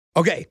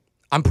Okay.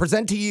 I'm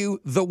present to you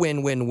the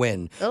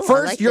win-win-win. Oh,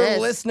 First, like you're this.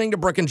 listening to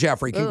Brooke and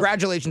Jeffrey.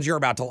 Congratulations, you're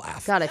about to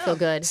laugh. God, I feel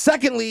good.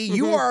 Secondly,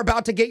 you are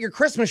about to get your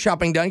Christmas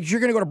shopping done because you're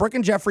going to go to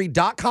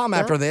brookandjeffrey.com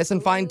after this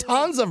and find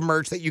tons of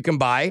merch that you can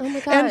buy. Oh my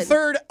God. And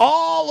third,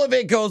 all of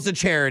it goes to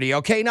charity,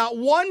 okay? Not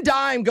one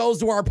dime goes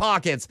to our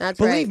pockets. That's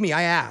Believe right. me,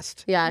 I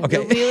asked. Yeah,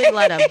 Okay. you really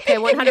let them. Okay,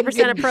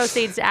 100% of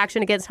proceeds to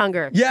Action Against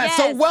Hunger. Yeah,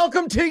 so Yes.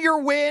 welcome to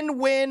your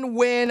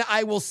win-win-win.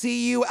 I will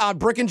see you at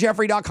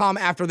brookandjeffrey.com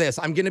after this.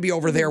 I'm going to be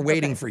over there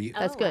waiting for you.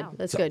 That's good. wow.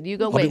 That's good. You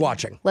go I'll wait. be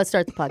watching. Let's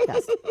start the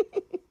podcast.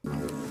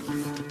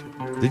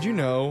 Did you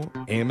know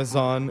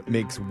Amazon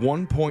makes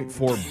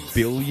 $1.4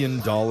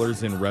 billion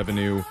in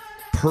revenue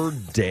per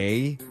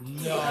day?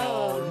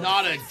 No,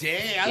 not a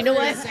day. You know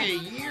what? Say a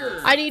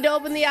year. I need to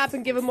open the app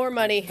and give him more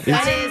money.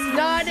 That is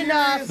not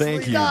enough.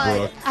 Thank you, God,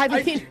 Brooke.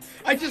 I mean,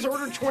 I just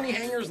ordered 20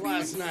 hangers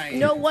last night.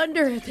 no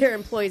wonder their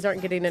employees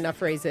aren't getting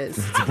enough raises.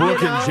 It's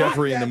Brooke and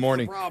Jeffrey in the That's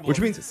morning, the problem. which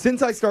means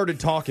since I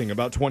started talking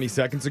about 20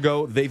 seconds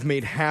ago, they've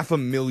made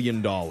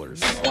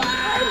 $500,000.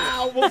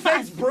 Wow. Well,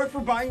 thanks, Brooke,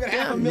 for buying that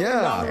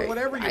 $500,000 or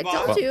whatever you I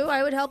bought. told you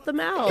I would help them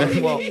out.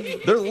 Well,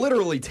 they're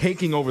literally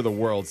taking over the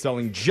world,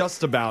 selling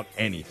just about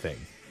anything.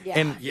 Yeah.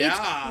 And Yeah.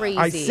 It's crazy.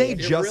 I say It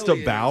just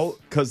really about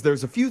because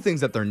there's a few things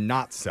that they're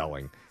not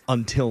selling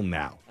until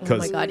now. Oh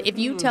my God. If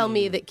you tell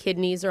me that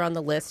kidneys are on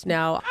the list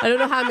now, I don't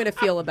know how I'm going to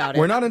feel about it.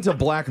 We're not into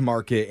black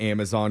market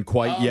Amazon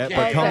quite yet, but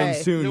Okay. coming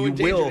Okay. soon, No you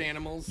endangered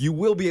animals.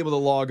 will be able to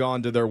log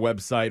on to their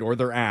website or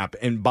their app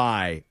and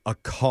buy a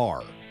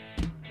car.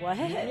 What?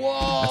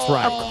 Whoa. That's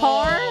right.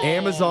 Car?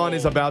 Amazon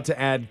is about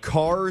to add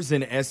cars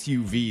and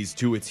SUVs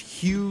to its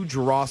huge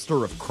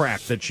roster of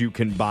crap that you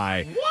can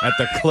buy at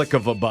the click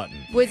of a button.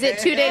 Was it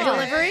 2-day Hey.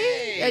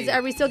 delivery?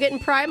 Are we still getting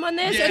Prime on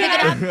this?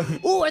 Yeah.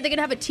 Are they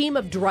gonna have a team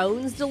of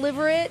drones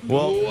deliver it?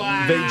 Well,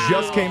 Wow. they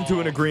just came to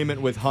an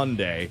agreement with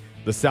Hyundai,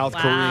 the South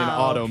Korean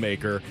Wow.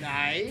 automaker.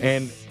 Nice.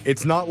 And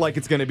it's not like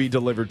it's going to be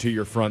delivered to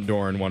your front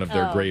door in one of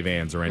their gray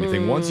vans or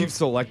anything. Once you've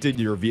selected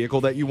your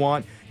vehicle that you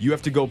want, you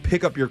have to go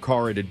pick up your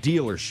car at a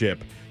dealership,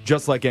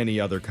 just like any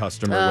other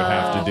customer would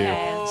have to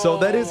do. So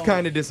that is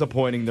kind of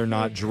disappointing. They're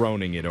not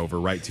droning it over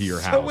right to your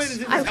house. So wait,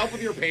 does it just help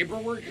with your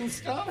paperwork and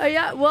stuff?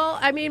 Yeah, well,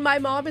 I mean, my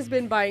mom has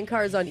been buying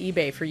cars on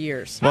eBay for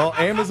years. Well,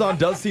 Amazon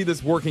does see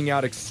this working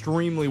out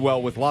extremely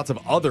well with lots of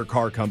other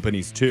car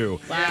companies, too,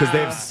 because they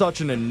have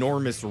such an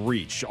enormous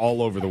reach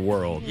all over the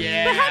world.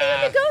 Yeah. But how do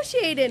you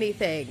negotiate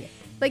anything?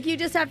 Like, you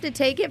just have to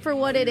take it for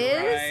what it is?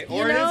 Right. You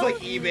Or know? it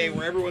is like eBay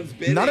where everyone's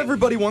bidding. Not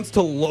everybody wants to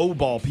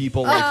lowball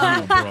people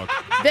like you, Brooke.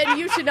 Then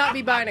you should not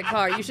be buying a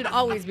car. You should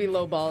always be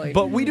lowballing.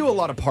 But we do a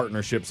lot of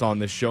partnerships on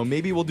this show.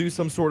 Maybe we'll do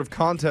some sort of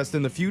contest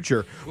in the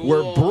future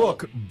where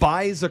Brooke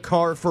buys a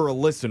car for a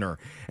listener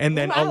and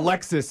then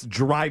Alexis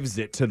drives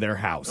it to their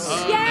house.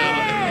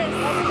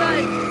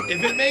 Yes!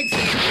 If it makes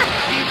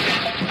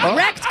it.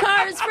 Wrecked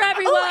cars for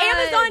everyone! Oh,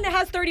 Amazon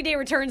has 30-day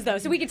returns, though,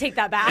 so we can take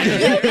that back. You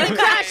get a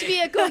crash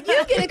vehicle.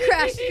 You get a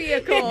crash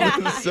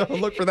vehicle. So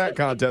look for that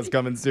contest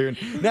coming soon.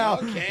 Now,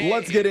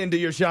 let's get into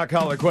your shot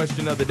collar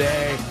question of the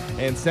day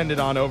and send it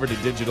on over to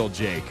Digital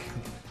Jake.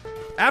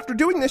 After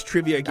doing this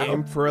trivia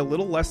game for a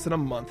little less than a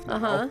month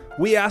now,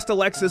 we asked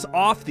Alexis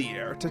off the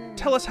air to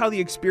tell us how the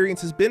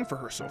experience has been for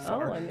her so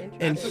far. I'm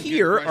interested. And That's a good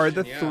here are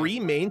question, the yeah. 3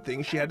 main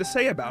things she had to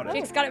say about it.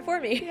 Jake's got it for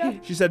me.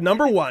 She said,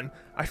 number 1,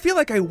 I feel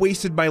like I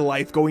wasted my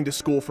life going to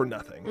school for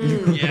nothing.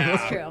 Yeah.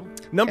 That's true.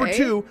 Number Okay.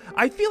 2,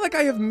 I feel like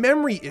I have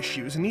memory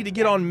issues and need to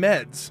get on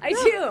meds. I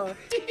do.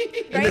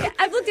 Right?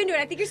 I've looked into it.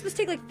 I think you're supposed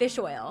to take like fish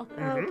oil.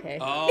 Okay.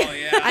 Oh,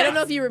 yeah. I don't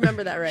know if you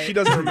remember that right. She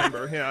doesn't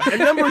remember, yeah. And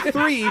number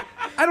 3,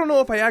 I don't know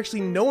if I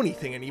actually know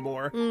anything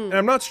anymore. And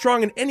I'm not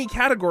strong in any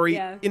category,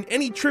 in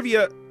any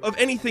trivia of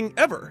anything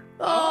ever.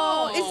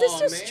 Oh, is this Oh,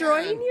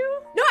 destroying man. you?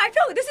 No, I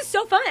feel this is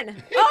so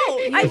fun.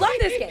 Oh, I love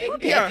this game.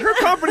 Yeah, her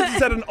confidence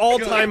is at an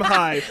all-time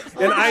high.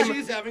 And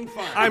She's having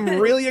fun. I'm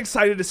really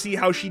excited to see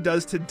how she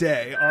does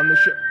today on the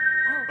show.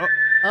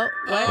 Oh,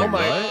 what? Oh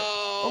my!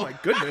 Oh. Oh my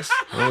goodness!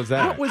 What was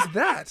that? What was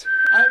that?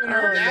 I haven't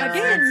heard that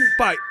since.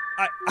 But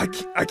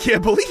I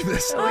can't believe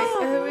this. Wait,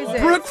 who is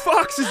it? Brooke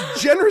Fox is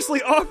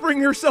generously offering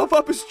herself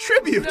up as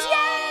tribute.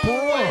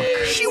 Brooke.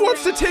 She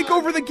wants to take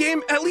over the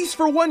game at least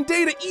for one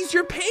day to ease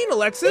your pain,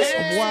 Alexis.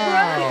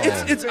 Wow.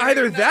 It's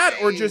either that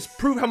or just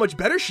prove how much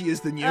better she is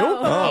than you.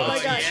 Oh, my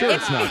God. sure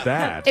it's not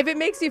that. If it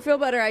makes you feel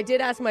better, I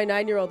did ask my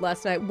 9-year-old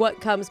last night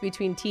what comes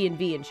between T and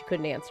V, and she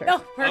couldn't answer.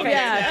 Oh, perfect.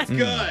 Yeah. That's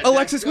good.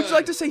 Alexis, That's would you good.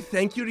 like to say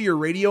thank you to your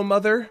radio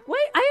mother? Wait,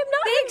 I am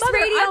not Thanks, a mother.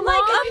 Radio I'm Mom.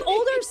 like an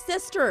older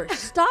sister.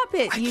 Stop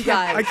it, you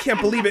guys. I can't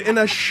believe it. In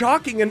a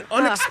shocking and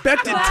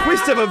unexpected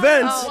twist of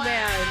events, Oh,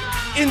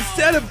 man.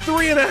 instead of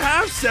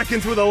 3.5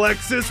 seconds with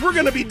Alexis, we're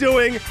going to be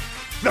doing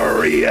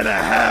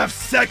 3.5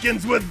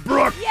 seconds with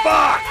Brooke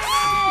Fox.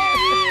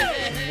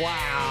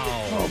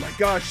 Wow. Oh my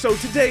gosh. So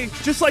today,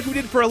 just like we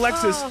did for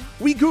Alexis,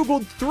 we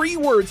Googled 3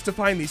 words to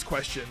find these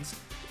questions.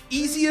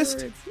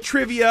 Easiest,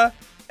 trivia,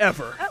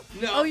 ever.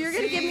 Oh, you're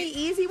going to give me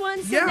easy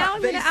ones? So Yeah, now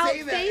I'm they going to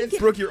say that. outthink?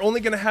 Brooke, you're only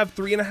going to have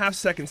 3.5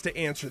 seconds to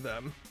answer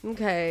them.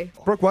 Okay.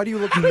 Brooke, why do you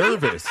look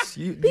nervous?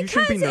 You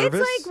shouldn't be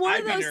nervous. It's like one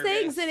of those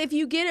things that if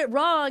you get it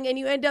wrong and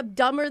you end up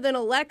dumber than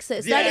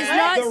Alexis, that is Yeah,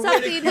 not the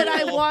something that I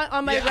ridicule. want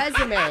on my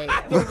resume.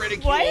 The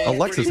ridicule.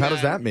 Alexis, how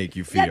does that make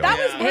you feel? That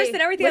was worse Hey,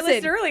 than everything I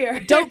listed listen, earlier.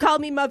 Don't call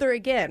me mother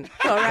again.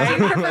 All right?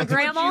 For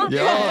grandma?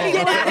 Yeah.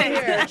 Get out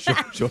of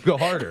here. She'll go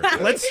harder.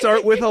 Let's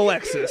start with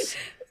Alexis.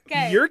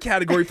 Okay. Your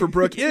category for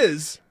Brooke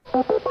is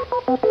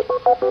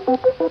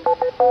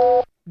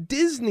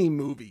Disney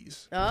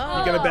movies. Oh.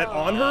 You gonna bet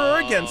on her or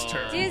against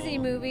her? Disney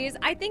movies.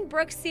 I think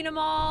Brooke's seen them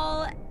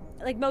all.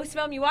 Like most of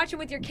them, you watch them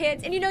with your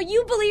kids. And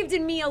you believed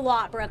in me a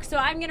lot, Brooke. So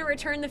I'm going to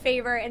return the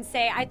favor and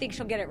say I think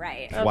she'll get it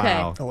right. Okay.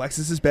 Wow.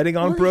 Alexis is betting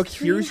on Brooke.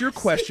 Here's your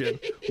question.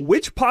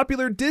 Which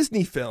popular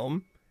Disney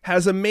film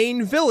has a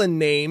main villain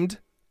named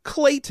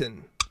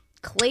Clayton?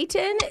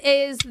 Clayton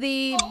is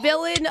the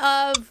villain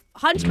of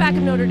Hunchback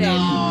of Notre Dame.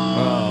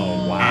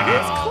 Oh, wow.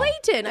 Who's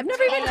Clayton? I've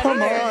never even Come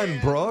heard. on,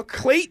 Brooke.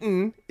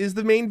 Clayton is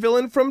the main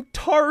villain from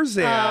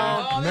Tarzan.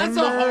 Oh, that's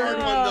a hard one,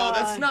 though.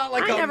 That's not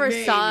like I a never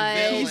main saw it.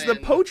 villain. He's the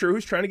poacher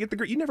who's trying to get the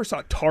girl. You never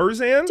saw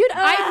Tarzan? Dude,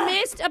 I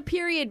missed a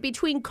period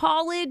between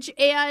college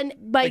and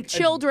my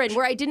children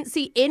where I didn't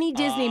see any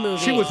Disney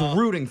movies. She was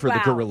rooting for the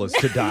Wow. gorillas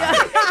to die.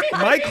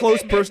 My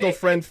close personal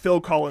friend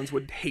Phil Collins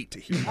would hate to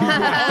hear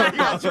that.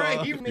 That's right.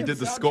 He did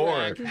the score.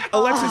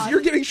 Alexis,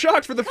 you're getting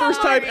shocked for the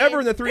first time ever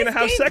in the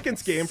 3.5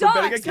 seconds game for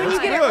betting Sucks when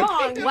against you get it Brooke.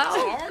 wrong.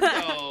 Wow. Hard,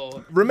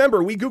 though.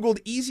 Remember, we Googled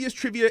easiest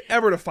trivia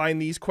ever to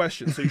find these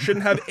questions, so you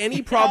shouldn't have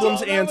any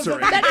problems answering.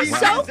 That is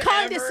so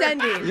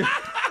condescending.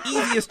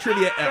 Easiest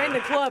trivia Join the ever.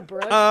 club,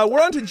 Brooke.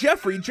 We're on to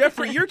Jeffrey.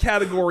 Jeffrey, your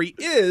category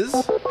is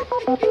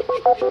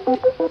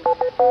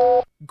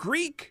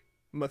Greek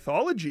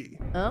mythology.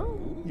 Oh.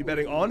 You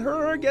betting on her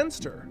or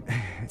against her?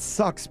 It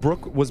sucks.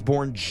 Brooke was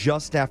born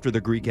just after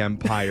the Greek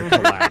Empire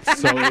collapsed,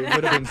 so it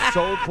would have been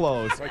so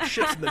close. Like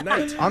ships in the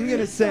night. I'm going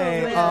to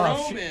say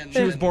Roman.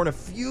 she was born a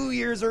few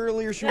years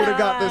earlier. She would have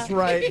got this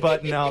right,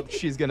 but no,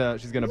 she's gonna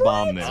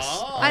bomb this.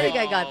 I think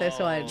I got this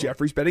one.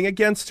 Jeffrey's betting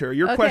against her.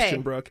 Your Okay.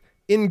 question, Brooke.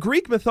 In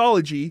Greek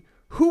mythology,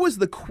 who was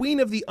the queen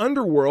of the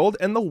underworld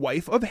and the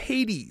wife of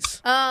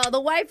Hades?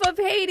 The wife of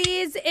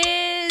Hades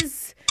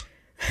is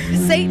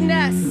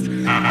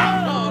Sataness.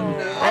 I don't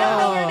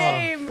know her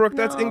name. Brooke,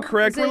 that's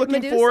incorrect. Is We're it looking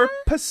Medusa? for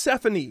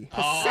Persephone.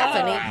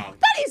 Persephone.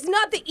 That is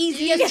not the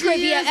easiest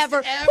trivia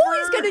ever. Who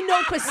is going to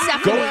know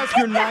Persephone? Go ask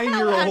your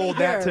 9-year-old Outta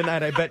that here.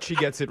 tonight. I bet she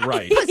gets it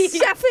right.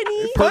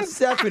 Persephone?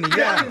 Persephone,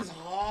 yeah.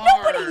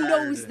 Nobody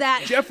knows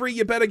that. Jeffrey,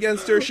 you bet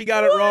against her. She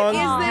got it wrong.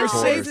 is You're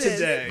this? safe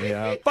today.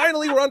 Yeah.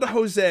 Finally, we're on to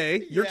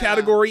Jose. Your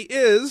category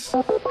is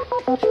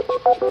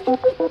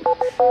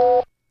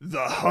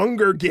The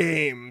Hunger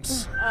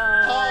Games.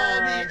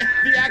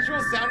 The actual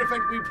sound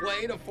effect we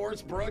played of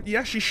Forrest Brooke.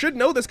 Yeah, she should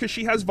know this because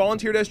she has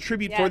volunteered as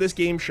tribute for Yes. this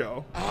game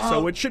show.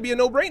 So it should be a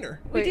no-brainer.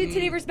 We did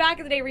Today vs. Back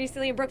in the Day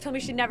recently, and Brooke told me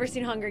she'd never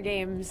seen Hunger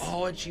Games.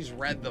 Oh, and she's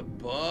read the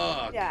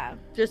book. Yeah.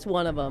 Just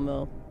one of them,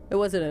 though. It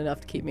wasn't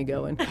enough to keep me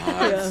going.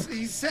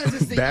 He says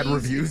it's the Bad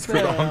easiest reviews for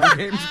the Hunger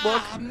Games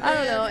book. I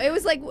don't know. It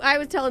was like I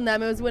was telling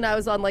them it was when I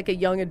was on like a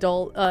young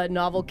adult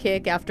novel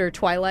kick after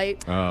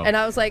Twilight, Oh. and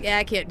I was like,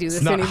 I can't do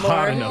this not anymore.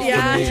 hot enough for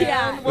yeah, me.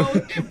 yeah. Well,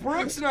 if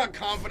Brooke's not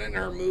confident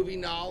in her movie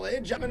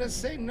knowledge, I'm going to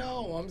say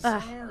no. I'm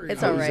sorry.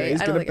 it's all Jose right.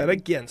 is I going don't to bet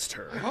think against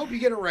her. I hope you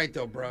get it right,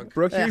 though, Brooke.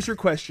 Brooke, here's your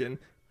question.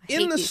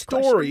 In hate the these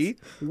story,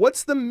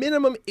 what's the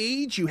minimum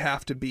age you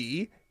have to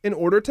be in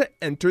order to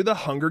enter the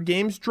Hunger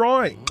Games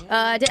drawing?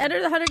 To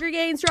enter the Hunger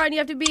Games drawing, you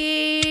have to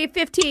be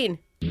 15.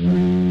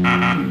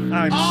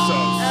 I'm so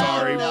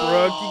sorry,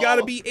 Brooke. You got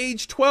to be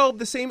age 12,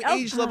 the same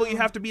age level you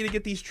have to be to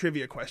get these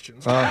trivia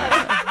questions. I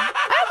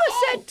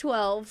almost said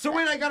 12. So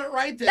wait, I got it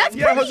right then. That's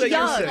Yeah, pretty Jose, you're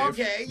young. safe.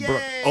 Okay, yay.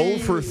 Brooke, 0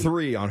 for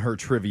 3 on her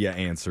trivia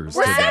answers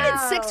We're today. sending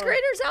sixth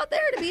graders out there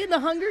to be in the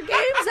Hunger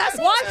Games. That's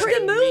Watch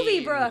the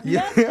movie,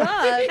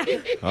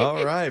 Brooke.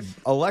 All right.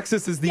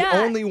 Alexis is the Yeah.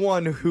 only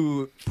one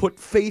who put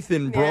faith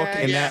in Brooke,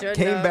 and you that should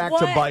came have. back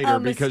to What bite a her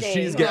because mistake.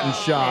 she's getting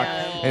shocked.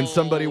 And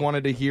somebody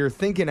wanted to hear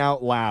Thinking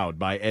Out Loud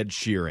by Ed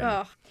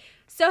Sheeran.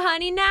 So,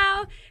 honey,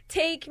 now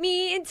take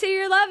me into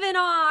your loving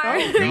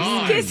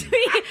arms. Kiss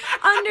me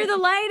under the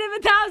light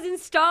of 1,000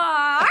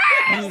 stars.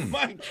 Oh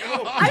my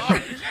God.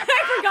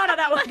 I forgot how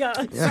that one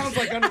goes. Sounds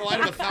like Under the Light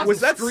of a Thousand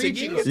Was that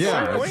Screeching. singing?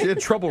 Yeah, she had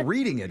trouble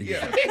reading it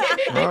even.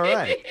 All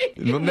right.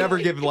 We'll never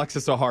give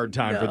Alexis a hard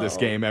time for this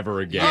game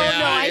ever again.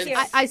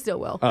 I still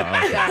will.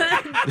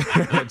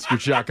 That's your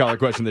shot collar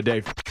question of the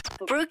day.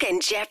 Brooke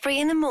and Jeffrey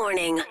in the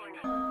morning.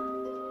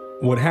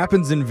 What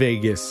happens in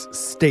Vegas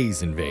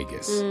stays in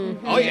Vegas.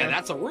 Oh, yeah,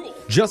 that's a rule.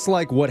 Just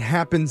like what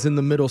happens in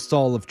the middle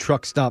stall of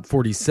Truck Stop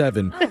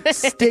 47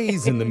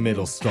 stays in the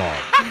middle stall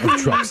of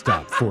Truck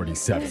Stop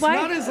 47. It's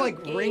not as,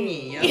 like,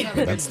 ringy.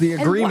 That's the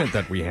agreement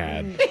that we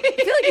had. I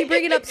feel like you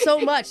bring it up so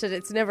much that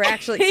it's never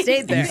actually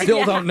stayed there. You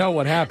still don't know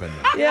what happened.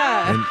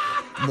 Yeah.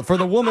 And for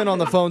the woman on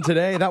the phone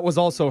today, that was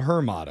also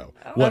her motto.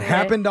 What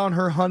happened on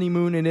her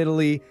honeymoon in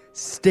Italy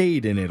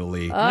stayed in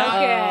Italy.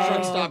 Not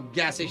truck stop,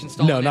 gas station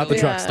stall. No, in not the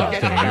Italy. truck stop Okay.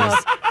 thing. It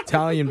was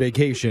Italian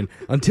vacation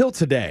until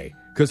today.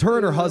 Because her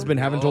and her husband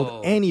haven't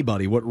told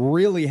anybody what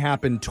really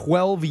happened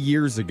 12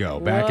 years ago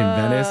back in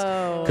Venice.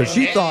 Because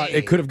she thought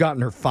it could have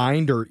gotten her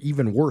fined or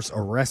even worse,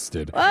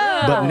 arrested.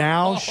 But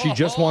now she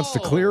just wants to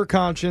clear her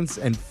conscience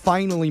and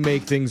finally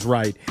make things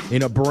right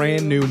in a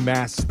brand new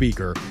Mass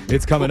speaker.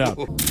 It's coming up.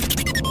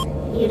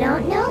 You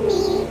don't know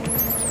me.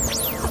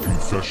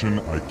 Confession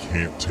I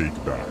can't take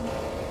back.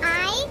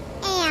 I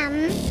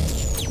am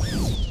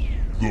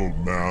The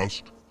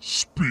Masked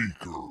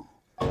Speaker.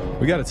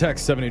 We got a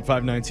text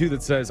 78592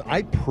 that says,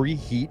 I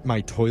preheat my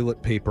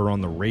toilet paper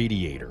on the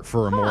radiator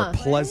for a more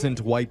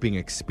pleasant wiping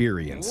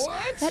experience.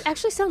 That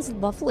actually sounds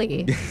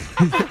lovely.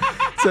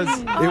 It says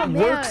it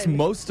works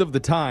most of the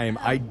time.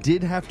 I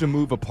did have to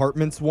move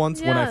apartments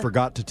once when I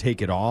forgot to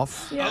take it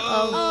off.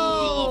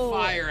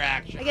 Fire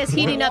action. I guess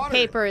heating up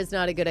paper is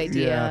not a good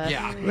idea.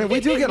 Yeah. Man, we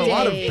do get a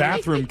lot of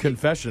bathroom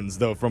confessions,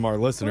 though, from our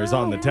listeners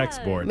on the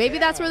text board. Maybe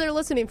that's where they're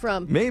listening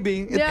from.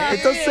 Maybe.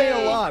 It does say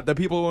a lot that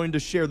people are willing to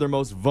share their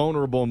most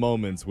vulnerable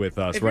moments with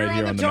us If right you're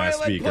here on the Mass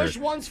toilet, Speaker. push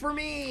once for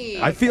me.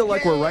 I feel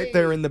like we're right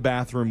there in the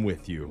bathroom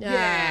with you.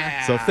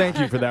 Yeah. So thank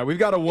you for that. We've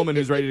got a woman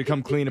who's ready to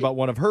come clean about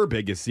one of her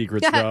biggest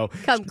secrets, though.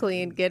 Come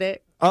clean, get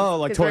it? Oh,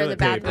 like 'Cause we're in toilet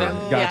the paper.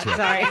 bathroom. Gotcha. Yeah,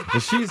 sorry.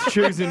 Well, she's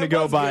choosing to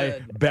go by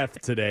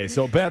Beth today.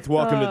 So, Beth,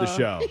 welcome to the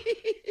show.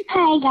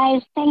 Hi,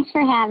 guys. Thanks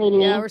for having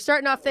me. Yeah, we're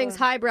starting off things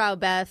highbrow,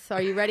 Beth.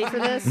 Are you ready for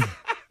this?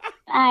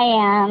 I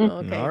am.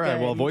 Okay, All right.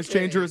 good. Well, voice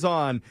changer is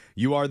on.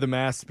 You are the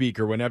Mass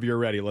speaker. Whenever you're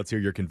ready, let's hear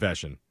your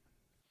confession.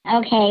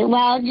 Okay,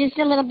 well, just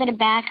a little bit of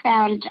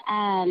background.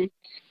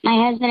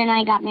 My husband and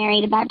I got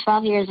married about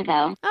 12 years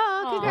ago.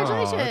 Oh,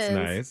 congratulations. Oh, that's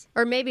nice.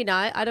 Or maybe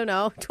not. I don't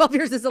know. 12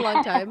 years is a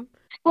long time.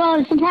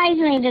 Well,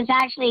 surprisingly, this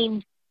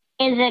actually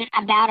isn't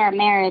about our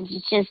marriage.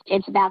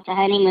 It's about the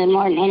honeymoon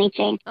more than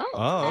anything.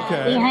 Oh, We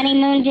okay.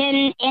 honeymooned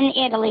in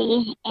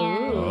Italy,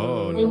 and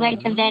Oh, we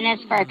went to Venice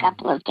for a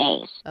couple of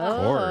days.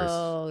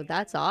 Oh,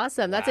 that's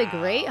awesome. That's a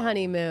great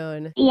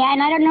honeymoon. Yeah,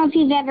 and I don't know if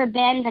you've ever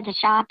been, but the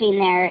shopping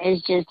there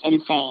is just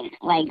insane.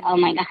 Like, oh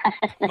my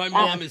God. My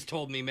mom has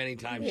told me many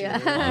times. Yeah.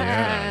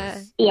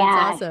 Yes.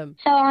 Yeah. That's awesome.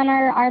 So on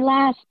our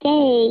last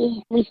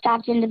day, we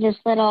stopped into this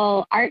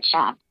little art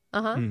shop,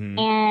 Uh-huh. Mhm.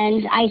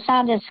 and I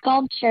saw this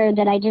sculpture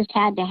that I just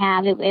had to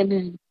have. It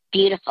was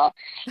beautiful.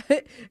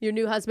 Your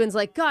new husband's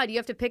like, God, you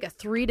have to pick a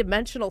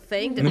three-dimensional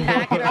thing to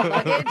pack in our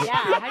luggage. Yeah,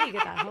 how do you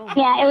get that home?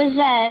 Yeah, it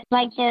was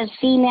like this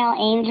female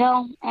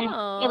angel, and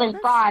Aw, it was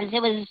that's-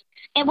 bronze.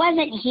 It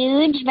wasn't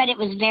huge, but it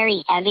was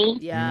very heavy.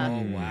 Yeah.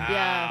 Oh, wow.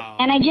 Yeah.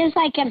 And I just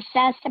like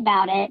obsessed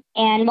about it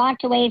and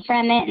walked away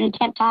from it and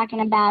kept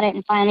talking about it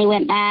and finally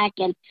went back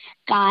and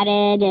got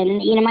it. And,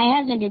 my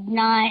husband did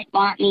not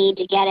want me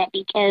to get it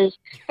because,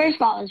 first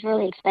of all, it was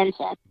really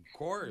expensive.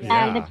 Of course.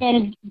 Yeah. But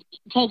then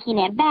taking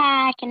it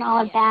back and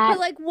all of that. But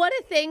like, what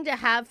a thing to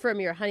have from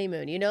your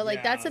honeymoon, Like,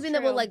 Yeah, that's something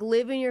that will like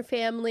live in your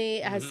family.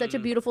 It has such a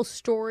beautiful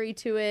story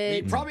to You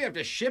it. probably have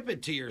to ship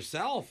it to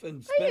yourself and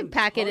You spend can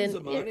pack it tons in,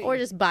 of money. or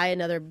just buy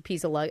another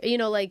piece of luggage.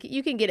 Like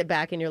you can get it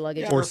back in your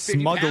luggage. Yeah. Or Or 50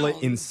 smuggle it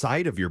pounds.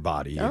 inside of your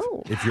body if-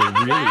 Oh. if you're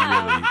really,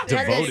 really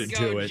There you devoted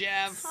go, to it.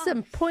 Jeff.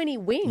 Some pointy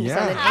wings on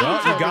Yeah, an well,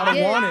 angel you to gotta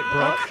get- want it,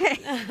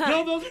 Brooke.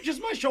 No, those are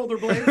just my shoulder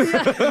blades.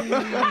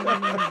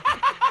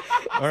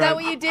 All Is that right.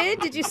 what you did?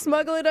 Did you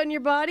smuggle it on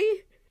your body?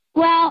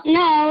 Well,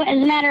 no, as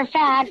a matter of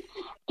fact,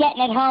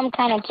 getting it home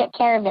kind of took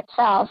care of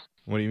itself.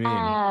 What do you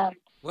mean?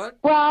 What?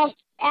 Well,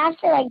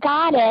 after I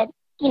got it,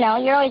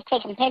 you're always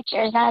taking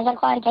pictures. And I was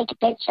like, well, I'll take a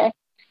picture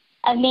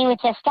of me with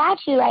the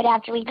statue right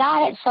after we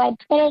got it. So I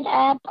put it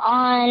up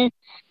on,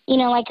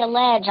 like a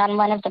ledge on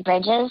one of the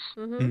bridges.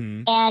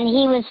 Mhm. And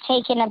he was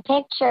taking a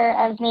picture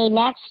of me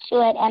next to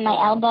it, and my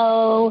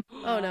elbow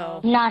Oh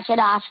no. knocked it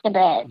off the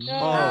bridge.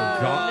 Oh,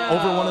 God.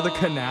 Over one of the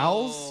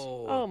canals?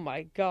 Oh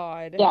my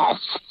God. Yes.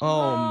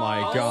 Oh,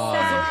 my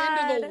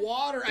God. So into the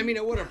water. I mean,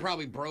 it would have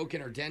probably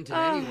broken or dented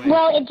anyway.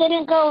 Well, it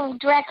didn't go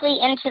directly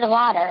into the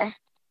water.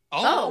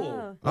 What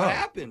Oh.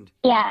 happened?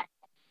 Yeah.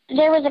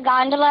 There was a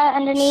gondola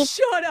underneath.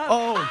 Shut up.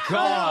 Oh, Oh,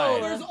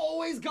 God. there's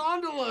always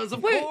gondolas,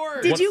 of Wait,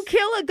 course. did you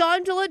kill a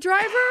gondola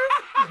driver?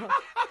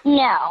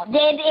 No,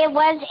 it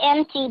was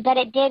empty, but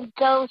it did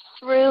go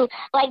through.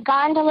 Like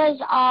gondolas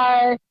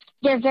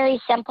they're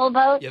very simple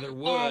boats. Yeah, there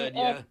would, and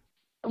yeah.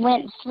 It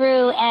went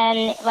through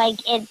and like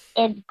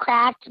it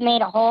cracked,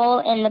 made a hole,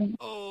 and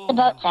the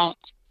boat sank.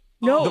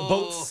 No. The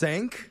boat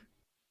sank?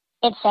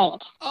 It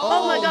sank.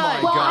 Oh, my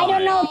God. Well, I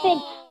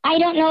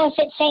don't know if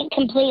it sank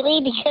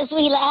completely because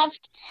we left,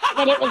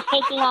 but it was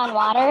taking on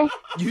water.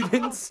 You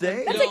didn't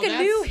stay? That's like a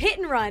new hit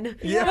and run.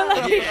 Yeah. But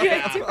like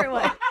a different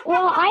one.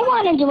 Well, I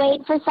wanted to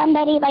wait for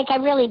somebody, like I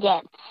really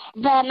did.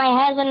 But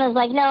my husband was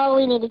like, no,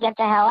 we need to get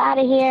the hell out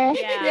of here.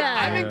 Yeah.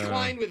 I'm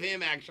inclined with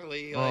him,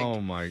 actually. Like, Oh,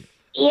 my.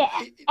 Yeah,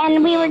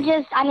 and we were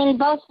just,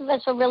 both of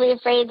us were really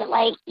afraid that,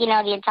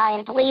 the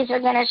Italian police were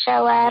going to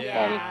show up.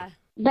 Yeah.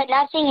 But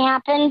nothing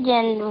happened,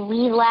 and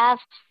we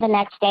left the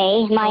next day,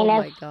 Oh my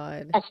minus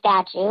God. a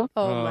statue.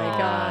 Oh my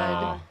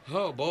God.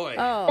 Oh, boy.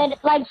 Oh.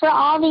 But, for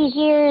all these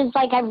years,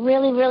 I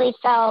really, really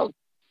felt,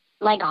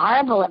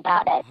 horrible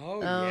about it. Oh,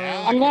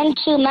 yeah. And then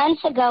 2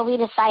 months ago, we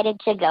decided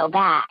to go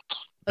back.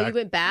 Oh, you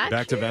went back?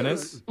 Back to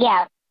Venice?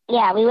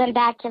 Yeah, we went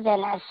back to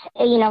Venice,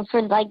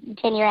 for like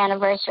 10-year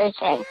anniversary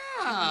thing.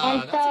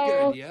 And that's a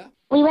good idea.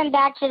 we went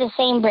back to the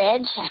same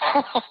bridge.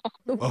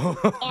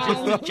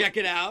 Just to check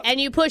it out. And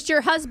you pushed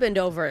your husband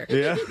over.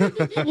 Yeah.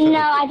 No,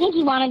 I think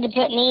he wanted to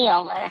put me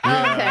over.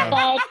 Okay.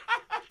 But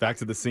Back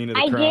to the scene of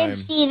the I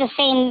crime. did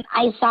see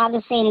I saw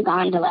the same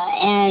gondola,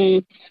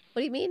 and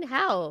What do you mean?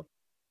 How?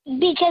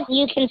 because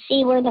you can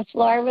see where the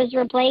floor was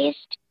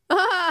replaced.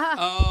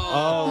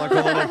 Oh, like a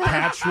little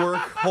patchwork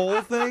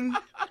hole thing?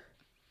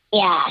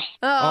 Yeah.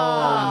 Oh,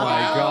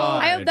 my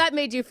God. I hope that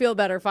made you feel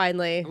better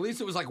finally. At least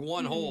it was like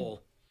one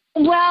hole.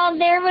 Well,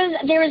 there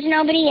was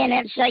nobody in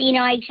it, so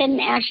I couldn't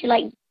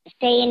actually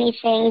say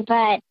anything.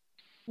 But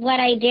what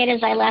I did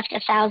is I left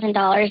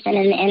 $1,000 in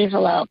an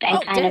envelope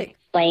and kind of dang.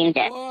 explained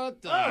it.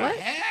 What the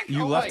heck?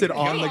 You Oh left my it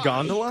on the God.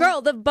 gondola?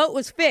 Girl, the boat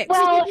was fixed.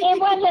 Well, it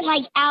wasn't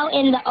like out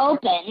in the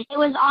open. It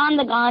was on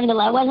the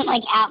gondola. It wasn't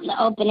like out in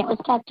the open. It was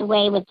tucked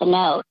away with the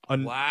note.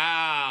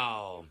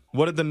 Wow.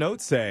 What did the note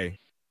say?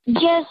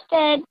 Just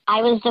that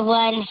I was the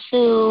one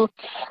who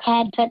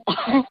had put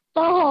the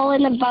hole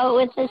in the boat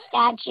with the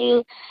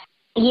statue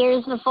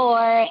years before,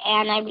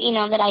 and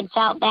that I'd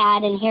felt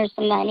bad, and here's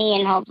some money,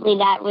 and hopefully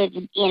that would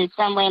in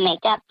some way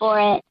make up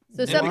for it.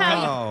 So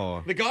somehow,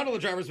 Wow. The gondola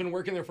driver's been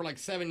working there for like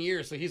 7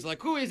 years, so he's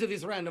like, who is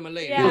this random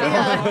lady?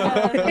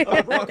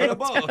 Yeah. Rocking a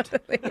boat.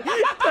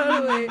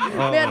 totally.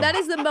 Man, that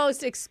is the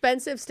most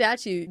expensive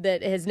statue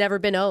that has never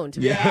been owned.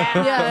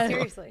 Yeah.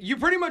 Seriously. You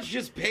pretty much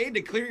just paid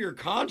to clear your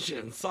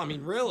conscience. I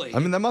mean, really. I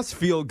mean, that must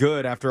feel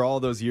good after all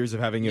those years of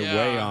having it Yeah.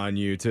 weigh on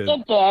you to...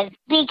 It did,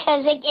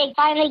 because it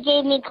finally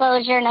gave me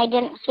closure, and I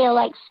didn't feel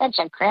like such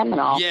a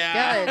criminal.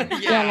 yeah.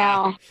 Good.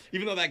 Yeah.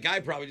 Even though that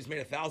guy probably just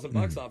made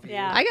 $1,000 off of you.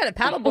 Yeah. I got a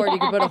paddleboard you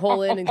can put a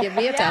hole in and give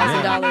me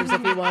 $1,000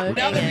 if you want.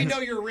 Now that we know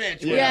you're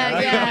rich.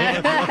 Yeah.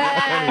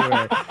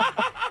 Anyway,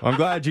 I'm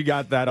glad you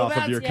got that off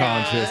of your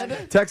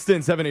conscience. Text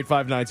in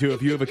 78592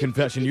 if you have a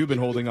confession you've been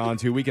holding on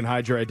to. We can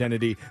hide your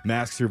identity,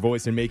 mask your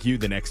voice, and make you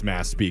the next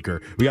mass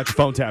speaker. We got your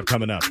phone tap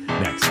coming up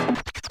next.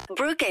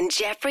 Brooke and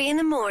Jeffrey in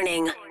the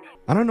morning.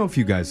 I don't know if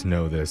you guys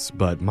know this,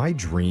 but my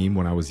dream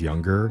when I was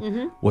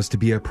younger was to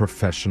be a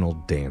professional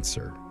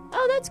dancer.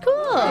 Oh, that's cool.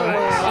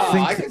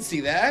 Oh, I can see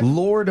that.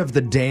 Lord of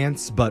the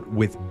dance, but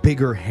with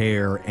bigger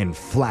hair and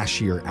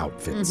flashier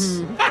outfits.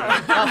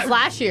 Oh,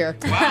 flashier.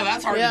 Wow,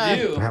 that's hard Yeah.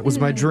 to do. That was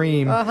my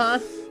dream. Uh-huh.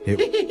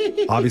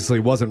 It obviously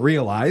wasn't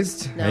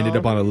realized. No. I ended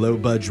up on a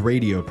low-budge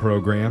radio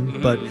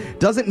program, but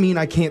doesn't mean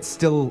I can't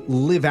still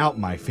live out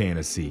my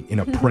fantasy in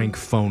a prank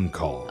phone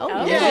call.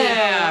 Oh,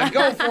 Yeah,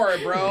 go for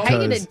it, bro. How you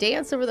gonna 'Cause-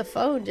 dance over the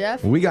phone,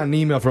 Jeff? We got an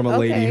email from a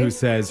lady Okay. who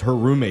says her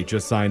roommate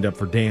just signed up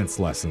for dance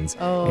lessons,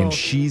 and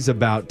she's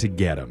about to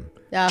get them.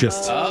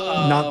 Just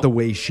not the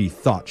way she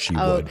thought she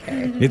would.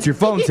 Okay. It's your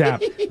phone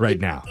tap right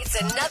now. It's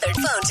another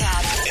phone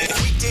tap.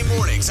 Weekday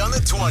mornings on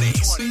the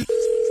 20s.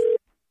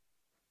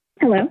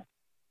 Hello.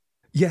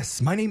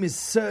 Yes, my name is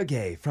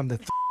Sergey from the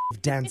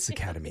Dance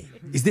Academy.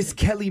 Is this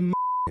Kelly?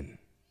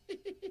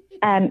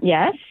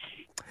 Yes.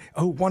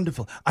 Oh,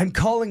 wonderful. I'm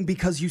calling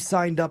because you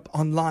signed up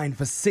online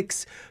for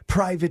 6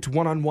 private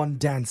one-on-one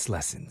dance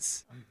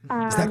lessons.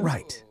 Is that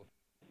right?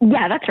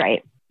 Yeah, that's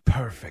right.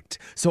 Perfect.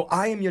 So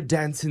I am your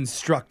dance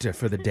instructor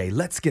for the day.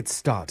 Let's get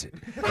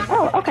started.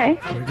 Oh, okay.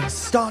 We're going to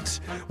start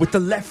with the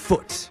left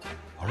foot.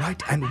 All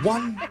right? And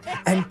 1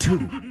 and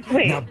 2.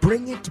 Wait. Now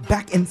bring it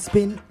back and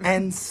spin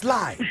and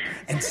slide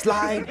and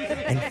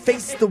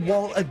face the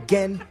wall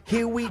again.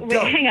 Here we Wait, go.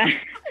 hang on.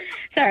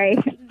 Sorry.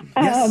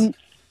 Yes?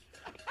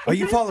 Are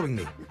you following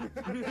me?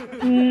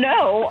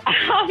 No.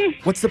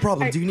 What's the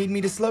problem? Do you need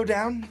me to slow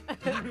down?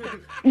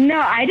 No,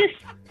 I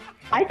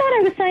thought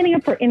I was signing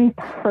up for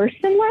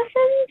in-person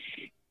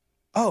lessons.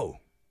 Oh.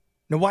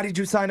 Now why did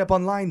you sign up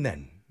online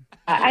then?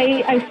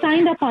 I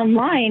signed up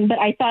online, but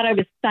I thought I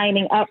was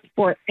signing up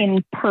for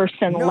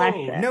in-person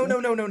lessons.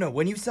 No.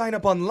 When you sign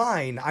up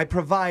online, I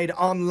provide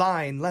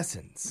online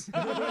lessons.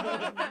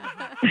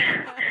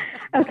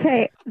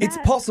 Okay. It's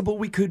possible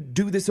we could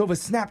do this over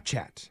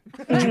Snapchat.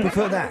 Would you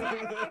prefer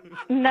that?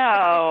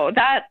 No,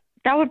 that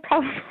would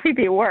probably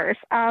be worse.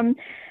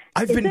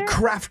 I've been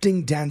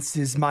crafting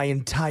dances my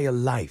entire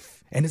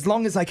life. And as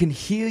long as I can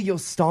hear your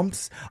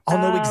stomps, I'll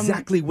know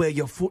exactly where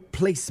your foot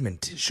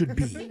placement should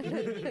be.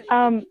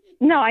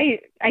 No, I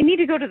need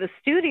to go to the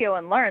studio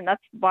and learn.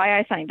 That's why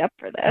I signed up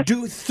for this.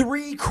 Do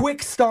 3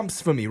 quick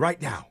stomps for me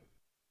right now.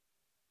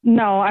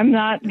 No, I'm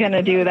not going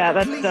to do that.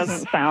 That Please.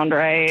 doesn't sound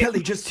right.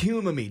 Kelly, just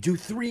humor me. Do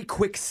 3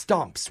 quick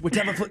stomps,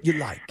 whichever foot you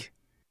like.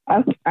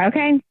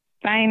 Okay,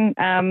 fine.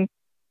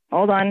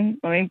 Hold on.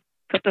 Let me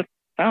put the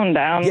phone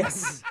down.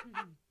 Yes.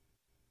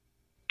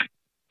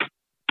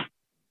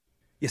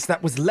 Yes,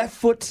 that was left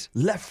foot,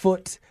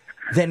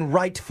 then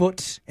right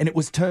foot, and it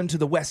was turned to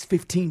the west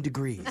 15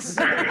 degrees.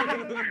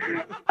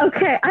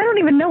 Okay, I don't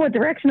even know what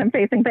direction I'm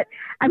facing, but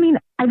I mean,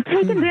 I've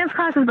taken dance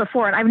classes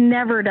before, and I've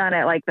never done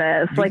it like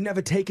this. You've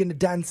never taken a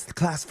dance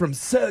class from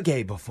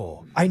Sergey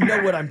before. I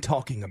know what I'm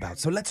talking about,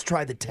 so let's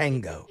try the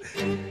tango.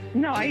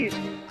 No, I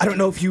don't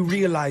know if you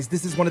realize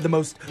this is one of the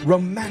most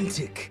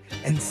romantic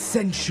and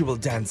sensual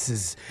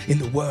dances in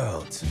the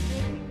world.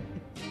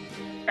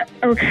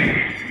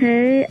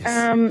 Okay,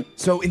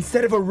 So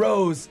instead of a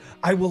rose,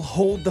 I will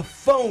hold the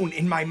phone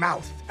in my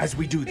mouth as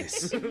we do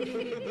this.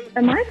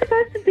 Am I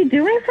supposed to be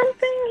doing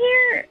something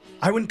here?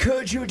 I would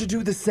encourage you to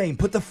do the same.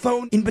 Put the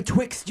phone in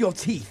betwixt your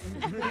teeth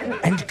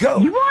and go.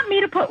 You want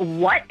me to put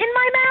what in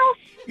my mouth?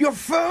 Your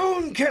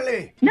phone,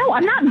 Kelly. No,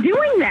 I'm not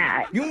doing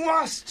that. You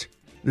must.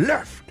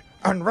 Left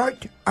and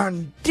right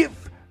and dip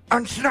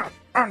and snap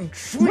and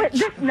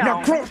switch. No.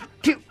 Now cross,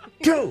 tip,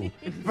 toe.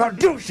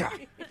 Valdosa.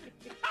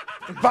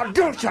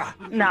 Valdosa.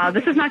 No,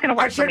 this is not going to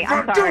work for me.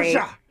 I'm sorry.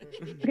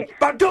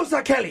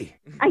 Valdosa, Kelly.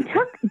 I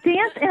took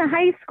dance in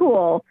high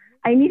school.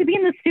 I need to be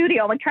in the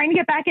studio. I'm like trying to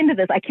get back into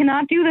this. I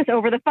cannot do this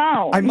over the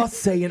phone. I must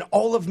say, in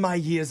all of my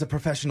years of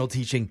professional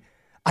teaching,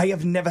 I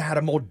have never had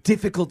a more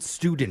difficult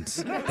student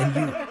than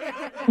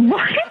you.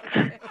 What?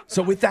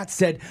 So with that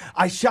said,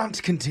 I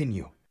shan't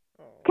continue.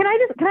 Can I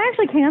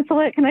actually cancel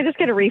it? Can I just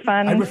get a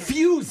refund? I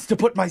refuse to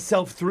put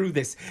myself through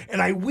this,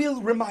 and I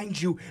will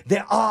remind you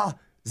there are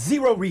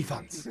 0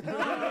 refunds.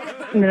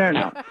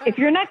 No. If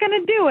you're not going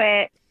to do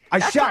it,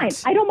 that's shan't.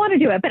 fine. I don't want to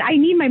do it, but I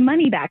need my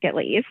money back at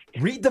least.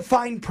 Read the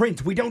fine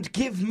print. We don't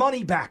give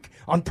money back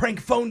on prank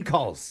phone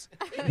calls.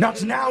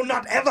 Not now,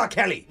 not ever,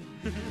 Kelly.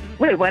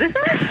 Wait, what is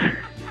that?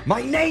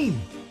 My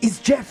name is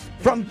Jeff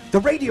from the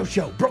radio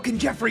show, Brooke and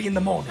Jeffrey in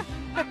the morning.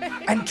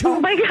 And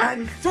 2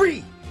 and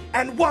 3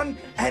 and 1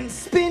 and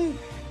spin,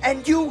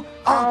 and you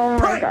are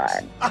pranked.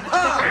 God.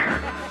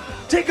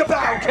 Aha! Take a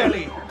bow,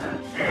 Kelly.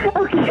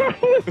 Okay.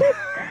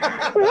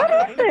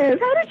 What is this?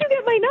 How did you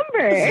get my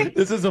number?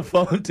 This is a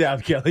phone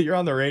tap, Kelly. You're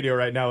on the radio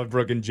right now with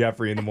Brooke and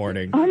Jeffrey in the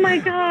morning. Oh my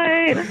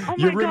God.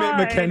 Your roommate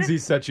Mackenzie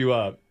set you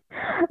up.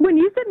 When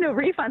you said no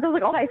refunds, I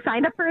was like, I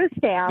signed up for a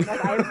scam.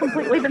 Like, I've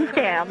completely been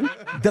scammed.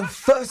 The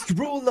first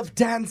rule of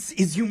dance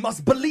is you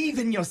must believe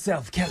in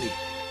yourself, Kelly.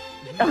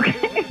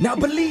 Okay. Now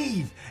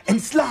believe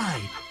and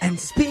slide and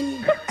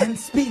spin and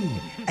spin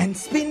and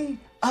spin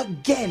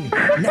again.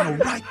 Now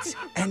right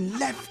and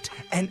left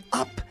and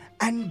up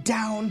and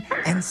down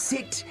and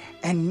sit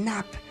and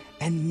nap,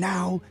 and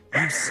now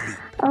you sleep.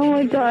 Oh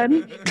my God.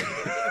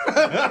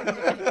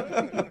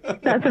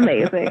 That's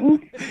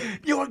amazing.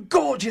 You're a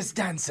gorgeous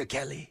dancer,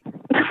 Kelly.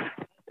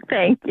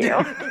 Thank you.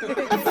 Wake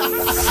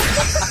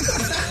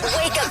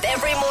up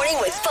every morning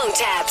with phone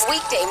taps.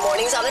 Weekday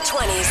mornings on the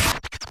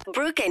 20s.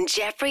 Brooke and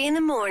Jeffrey in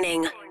the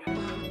morning.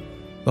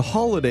 The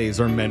holidays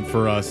are meant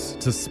for us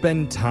to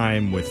spend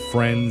time with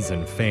friends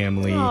and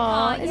family.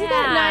 Aw, isn't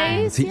that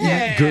nice? To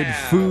eat good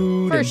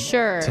food. For and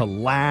sure. To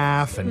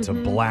laugh and to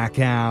black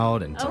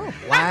out and to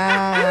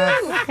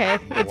laugh. Okay,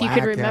 if you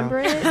could remember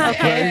it.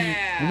 Okay.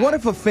 What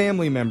if a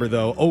family member,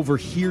 though,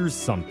 overhears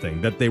something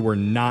that they were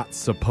not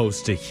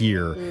supposed to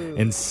hear,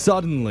 and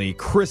suddenly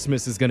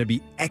Christmas is going to be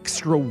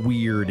extra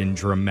weird and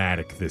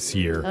dramatic this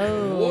year?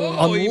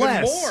 Whoa, even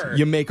Unless more.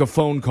 you make a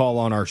phone call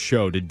on our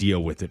show to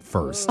deal with it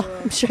first.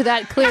 I'm sure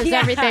that clears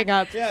everything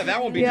up. Yeah,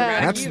 that won't be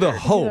dramatic That's either. the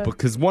hope,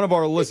 because one of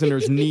our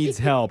listeners needs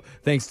help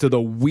thanks to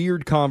the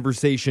weird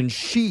conversation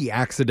she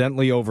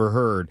accidentally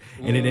overheard,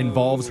 and it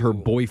involves her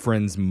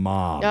boyfriend's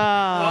mom.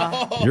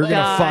 You're going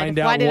to find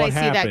out Why did what I see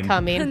happened. that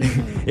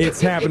coming?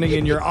 It's happening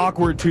in your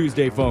Awkward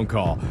Tuesday phone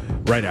call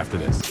right after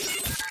this.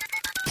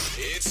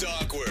 It's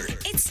awkward.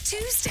 It's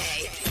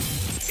Tuesday.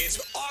 It's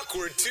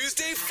Awkward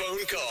Tuesday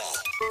phone call.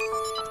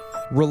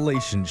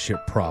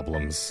 Relationship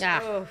problems.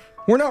 Yeah.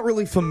 We're not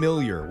really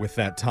familiar with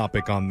that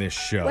topic on this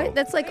show. What?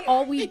 That's like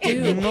all we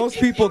do. Most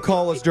people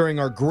call us during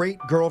our great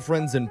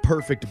girlfriends and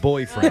perfect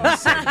boyfriends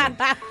segment.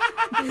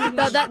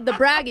 The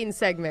bragging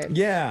segment.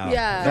 Yeah.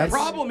 Yeah. The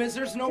problem is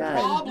there's no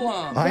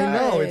problem. I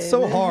know, it's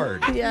so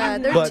hard. Yeah,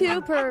 they're But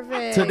too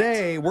perfect.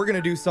 Today, we're going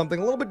to do something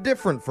a little bit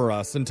different for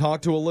us and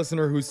talk to a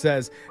listener who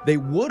says they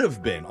would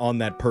have been on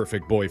that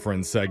perfect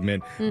boyfriend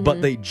segment,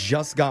 but they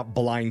just got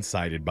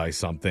blindsided by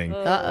something,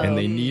 and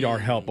they need our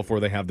help before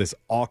they have this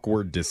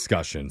awkward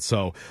discussion.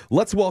 So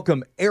let's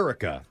welcome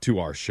Erica to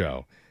our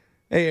show.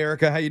 Hey,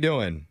 Erica, how you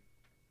doing?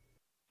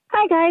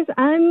 Hi, guys.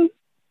 I'm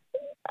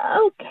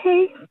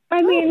okay.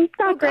 I mean,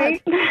 not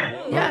great.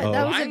 Yeah,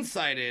 that was a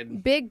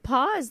Blindsided. big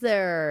pause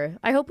there.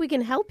 I hope we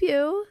can help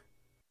you.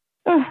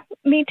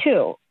 Me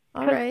too.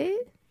 All right.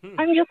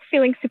 I'm just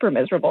feeling super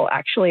miserable,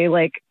 actually.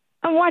 Like,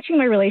 I'm watching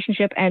my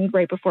relationship end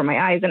right before my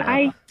eyes, and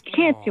I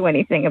can't do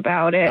anything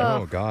about it.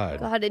 Oh, God.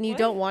 God, and you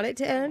don't want it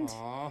to end?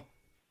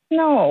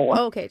 No.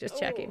 Okay, just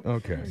checking.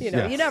 Okay. You know,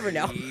 Yeah. you never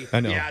know.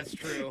 I know. Yeah, it's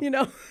true. You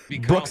know.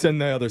 Brooke's on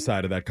the other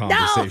side of that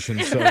conversation,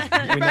 so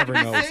we never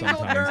know Single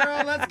sometimes.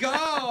 girl, let's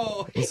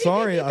go.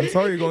 I'm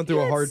sorry you're going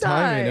through a hard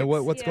time. You know,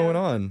 sucks. what's going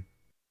on?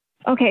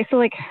 Okay, so,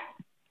 like,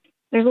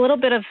 there's a little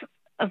bit of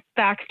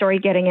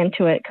backstory getting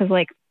into it, because,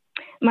 like,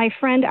 my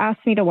friend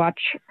asked me to watch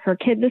her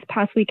kid this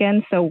past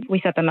weekend, so we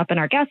set them up in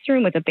our guest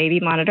room with a baby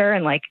monitor,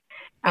 and, like,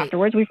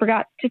 afterwards, we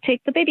forgot to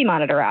take the baby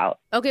monitor out.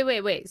 Okay,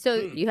 wait. So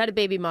you had a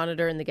baby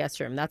monitor in the guest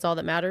room. That's all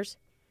that matters?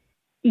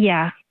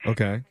 Yeah.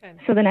 Okay.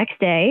 So the next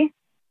day,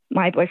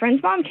 my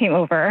boyfriend's mom came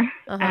over,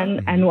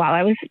 and while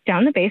I was down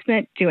in the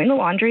basement doing the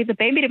laundry, the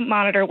baby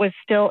monitor was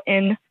still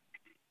in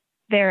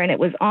there and it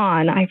was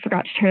on. I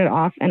forgot to turn it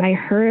off, and I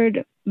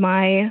heard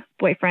my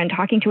boyfriend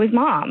talking to his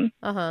mom.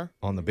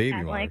 On the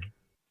baby monitor.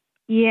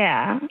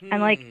 Yeah.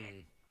 And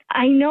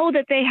I know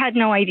that they had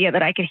no idea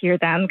that I could hear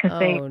them because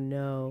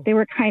they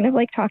were kind of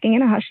like talking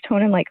in a hushed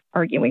tone and like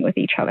arguing with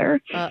each other.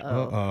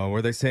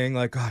 Were they saying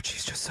like, God,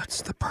 she's just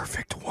such the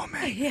perfect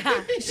woman?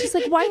 Yeah. She's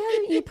like, why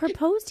haven't you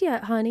proposed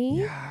yet, honey?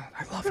 Yeah,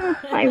 I love her.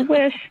 I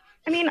wish.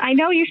 I mean, I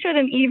know you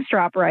shouldn't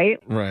eavesdrop, right?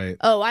 Right.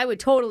 Oh, I would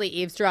totally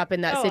eavesdrop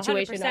in that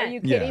situation. 100%. Are you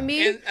kidding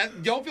me? And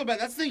don't feel bad.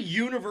 That's the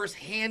universe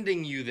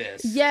handing you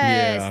this.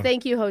 Yes.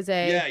 Thank you,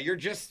 Jose. Yeah, you're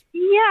just...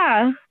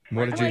 Yeah.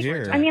 What did you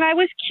hear? I mean, I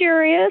was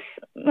curious,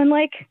 and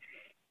like,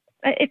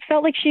 it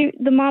felt like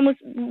the mom was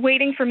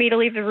waiting for me to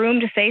leave the room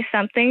to say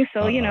something.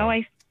 So, you know,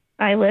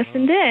 I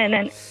listened in,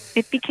 and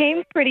it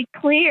became pretty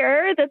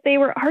clear that they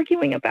were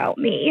arguing about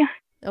me.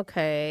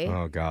 Okay.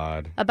 Oh,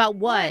 God. About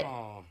what?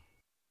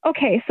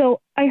 Okay,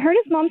 so I heard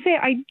his mom say,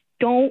 I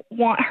don't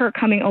want her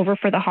coming over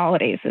for the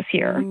holidays this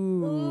year.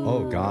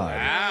 Oh, God.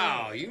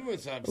 Wow, you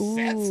must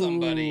upset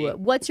somebody.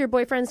 What's your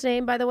boyfriend's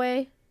name, by the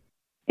way?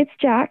 It's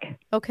Jack.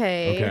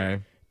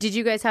 Okay. Did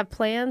you guys have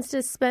plans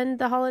to spend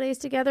the holidays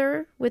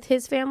together with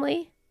his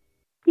family?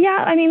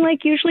 Yeah, I mean,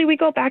 like, usually we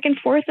go back and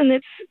forth, and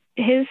it's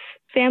his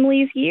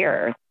family's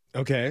year.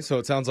 Okay, so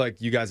it sounds like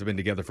you guys have been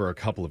together for a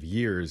couple of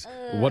years.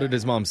 What did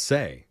his mom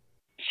say?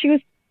 She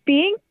was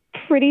being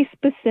pretty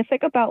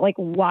specific about, like,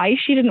 why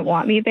she didn't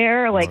want me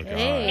there. Like, she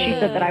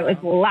said that I was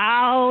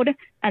loud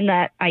and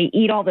that I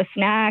eat all the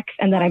snacks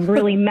and that I'm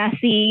really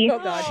messy. Oh,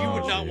 God. She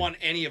would not want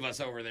any of us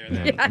over there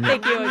then.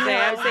 Thank you, Jose.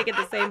 I was thinking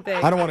the same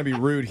thing. I don't want to be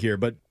rude here,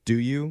 but do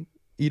you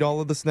eat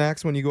all of the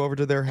snacks when you go over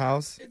to their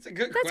house? It's a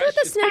good question. That's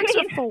what the snacks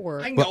are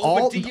for. I know, but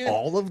all, do you,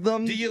 all of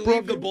them? Do you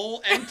leave the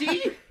bowl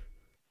empty?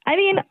 I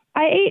mean,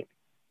 I ate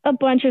a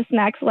bunch of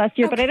snacks last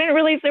year, but I didn't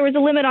realize there was a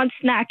limit on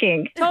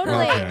snacking.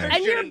 Totally. Okay.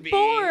 And you're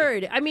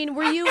bored. I mean,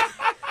 were you,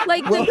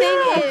 like, the thing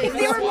is... If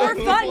they were more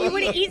fun, you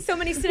wouldn't eat so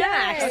many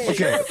snacks.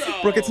 Okay,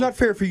 Brooke, it's not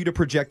fair for you to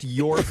project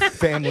your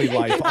family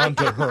life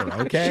onto her,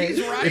 okay?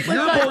 She's right. If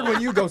you're bored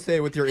when you go stay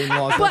with your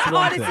in-laws, But that's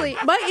one honestly,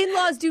 thing. my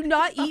in-laws do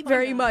not eat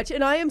very much,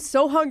 and I am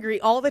so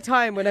hungry all the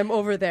time when I'm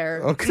over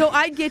there. Okay. So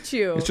I get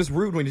you. It's just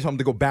rude when you tell them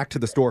to go back to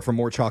the store for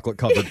more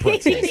chocolate-covered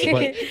pretzels.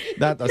 But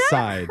that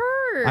aside...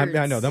 I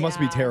know, that must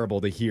be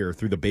terrible to hear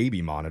through the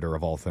baby monitor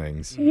of all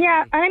things.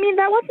 Yeah, I mean,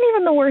 that wasn't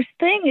even the worst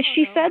thing.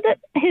 She said that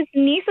his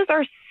nieces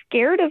are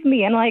scared of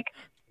me, and like,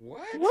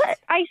 what?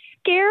 I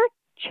scare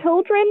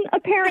children,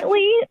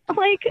 apparently?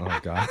 Like, oh,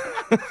 God.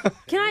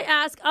 Can I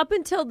ask, up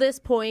until this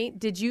point,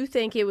 did you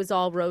think it was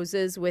all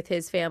roses with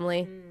his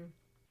family?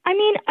 I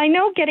mean, I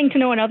know getting to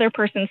know another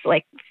person's,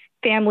 like,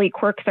 family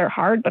quirks are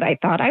hard, but I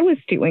thought I was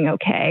doing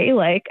okay.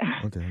 Like,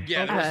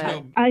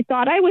 I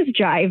thought I was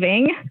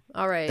jiving.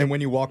 All right. And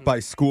when you walk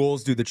by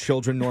schools, do the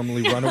children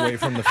normally run away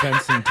from the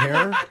fence in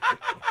terror?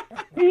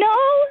 No.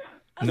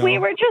 No? We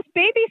were just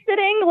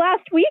babysitting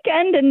last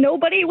weekend, and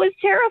nobody was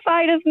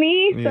terrified of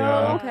me. So,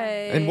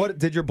 Yeah. And what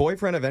did your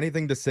boyfriend have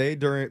anything to say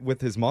with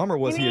his mom, or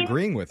was he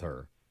agreeing with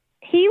her?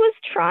 he was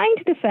trying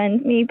to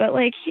defend me, but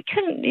like he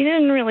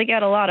didn't really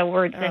get a lot of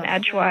words in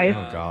edgewise.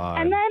 Oh, God.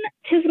 And then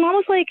his mom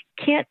was like,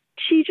 can't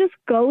she just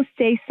go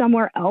stay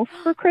somewhere else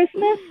for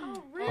Christmas?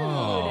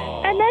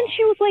 Oh. And then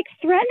she was like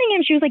threatening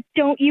him. She was like,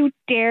 don't you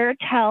dare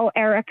tell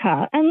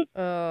Erica. And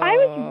I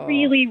was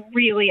really,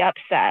 really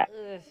upset.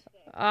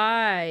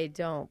 I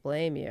don't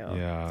blame you.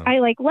 Yeah. I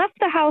like left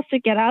the house to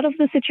get out of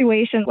the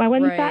situation. I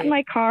went and sat in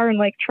my car and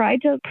like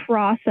tried to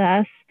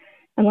process.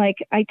 And like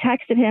I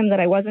texted him that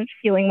I wasn't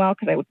feeling well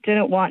because I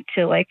didn't want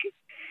to like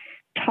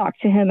talk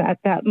to him at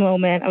that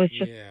moment. I was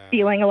just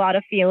feeling a lot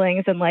of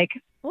feelings, and like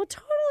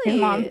his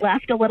mom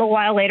left a little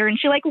while later and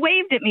she like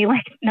waved at me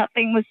like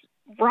nothing was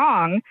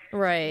wrong.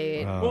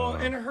 Right. Well,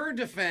 in her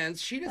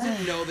defense, she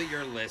doesn't know that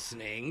you're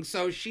listening,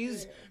 so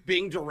she's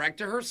being direct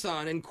to her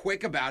son and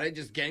quick about it,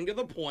 just getting to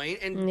the point.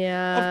 And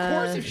of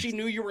course, if she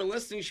knew you were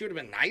listening, she would have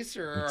been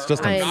nicer. It's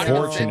just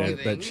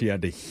unfortunate that she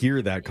had to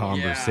hear that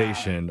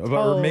conversation.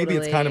 Or maybe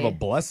it's kind of a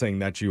blessing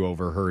that you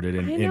overheard it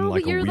in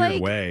like a weird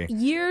way.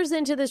 Years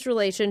into this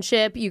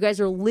relationship, you guys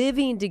are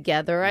living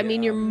together. I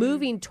mean, you're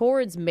moving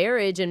towards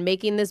marriage and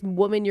making this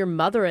woman your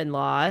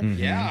mother-in-law.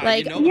 Yeah.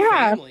 Like, you know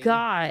the family.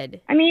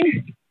 God. I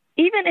mean,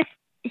 even if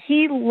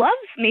he loves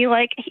me,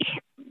 like,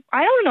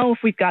 I don't know if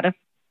we've got a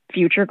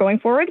future going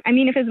forward. I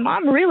mean, if his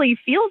mom really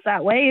feels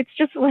that way, it's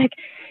just like,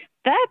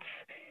 that's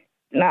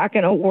not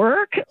going to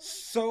work.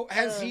 So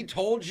has he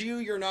told you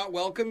you're not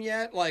welcome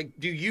yet? Like,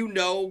 do you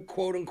know,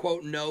 quote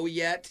unquote, no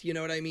yet? You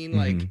know what I mean?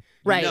 Like,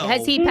 Right. no.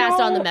 Has he passed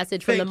on the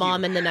message from the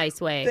mom in the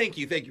nice way? Thank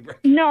you,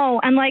 Brooke.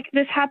 No, and like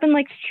this happened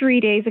like 3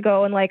 days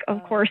ago, and like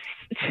of course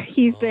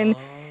he's been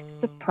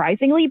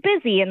surprisingly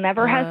busy and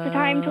never has the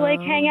time to like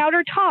hang out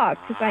or talk.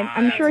 Because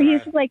I'm sure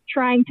he's like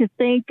trying to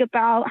think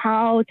about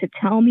how to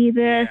tell me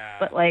this,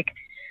 but like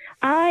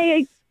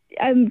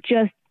I'm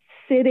just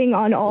sitting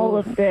on all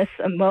of this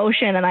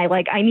emotion, and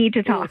I need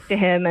to talk to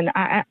him, and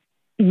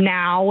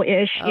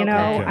now-ish, you know,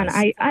 and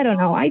I don't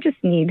know. I just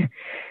need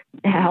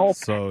help.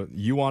 So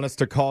you want us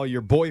to call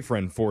your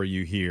boyfriend for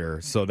you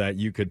here so that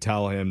you could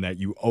tell him that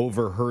you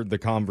overheard the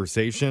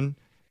conversation?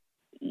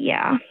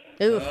 Yeah.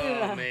 Oof.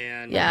 Oh,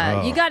 man.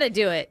 Yeah, you got to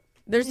do it.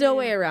 There's no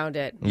way around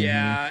it.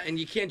 Yeah, and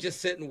you can't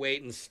just sit and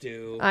wait and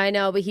stew. I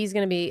know, but he's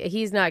not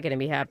going to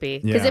be happy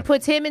because it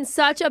puts him in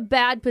such a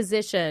bad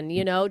position,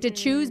 you know, to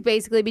choose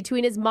basically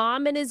between his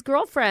mom and his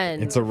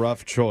girlfriend. It's a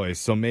rough choice.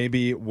 So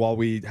maybe while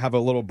we have a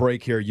little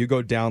break here, you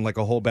go down like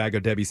a whole bag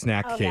of Debbie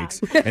snack cakes,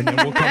 and then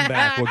we'll come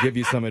back. We'll give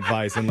you some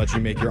advice and let you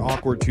make your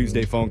awkward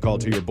Tuesday phone call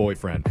to your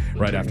boyfriend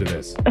right after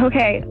this.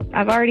 Okay,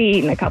 I've already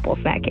eaten a couple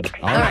snack cakes.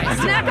 All right.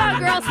 Snack on,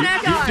 girl,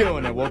 snack on. Keep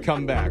doing it. We'll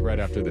come back right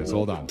after this.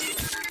 Hold on.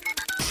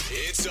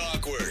 It's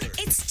awkward.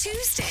 It's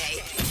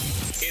Tuesday.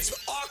 It's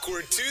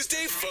Awkward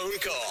Tuesday phone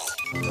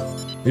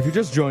call. If you're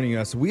just joining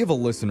us, we have a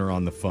listener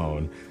on the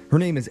phone. Her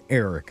name is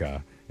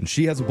Erica, and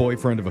she has a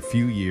boyfriend of a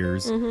few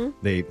years. Mm-hmm.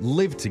 They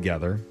live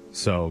together,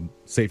 so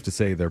safe to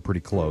say they're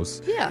pretty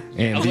close. Yeah.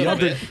 And the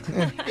other,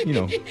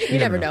 you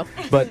never know.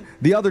 But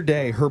the other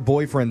day, her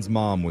boyfriend's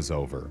mom was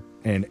over,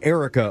 and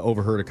Erica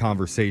overheard a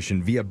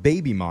conversation via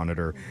baby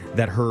monitor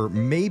that her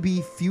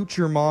maybe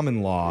future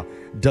mom-in-law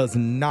does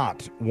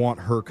not want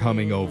her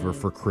coming over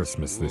for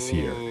Christmas this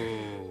year.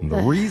 And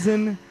the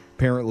reason,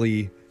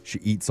 apparently, she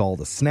eats all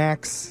the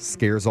snacks,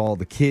 scares all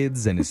the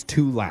kids, and is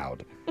too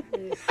loud.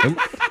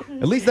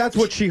 At least that's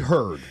what she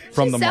heard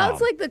from the mom.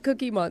 Sounds like the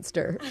Cookie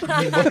Monster.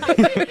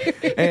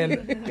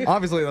 And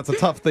obviously that's a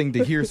tough thing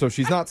to hear, so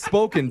she's not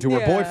spoken to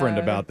her boyfriend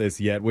about this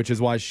yet, which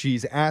is why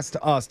she's asked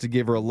us to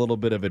give her a little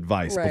bit of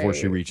advice before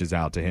she reaches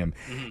out to him.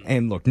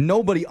 And look,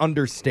 nobody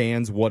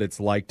understands what it's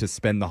like to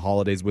spend the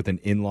holidays with an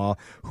in-law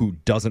who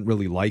doesn't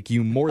really like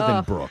you more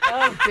than Brooke.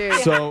 Oh, dude.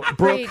 So,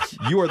 Brooke,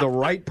 you are the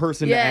right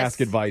person to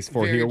ask advice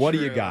for here. What do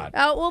you got?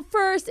 Well,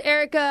 first,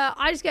 Erica,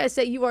 I just got to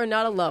say you are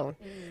not alone.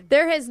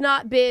 There has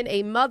not been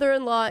a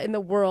mother-in-law in the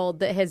world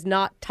that has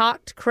not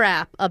talked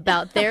crap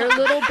about their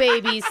little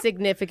baby's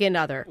significant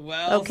other.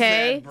 Well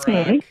okay?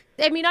 said, Brooke.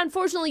 I mean,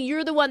 unfortunately,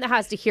 you're the one that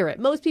has to hear it.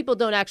 Most people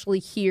don't actually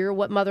hear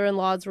what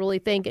mother-in-laws really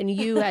think, and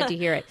you had to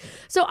hear it.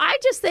 So I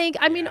just think,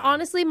 I mean,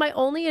 honestly, my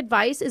only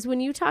advice is when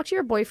you talk to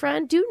your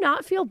boyfriend, do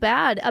not feel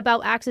bad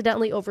about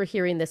accidentally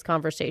overhearing this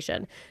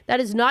conversation. That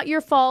is not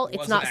your fault.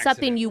 It's not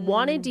something you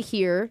wanted to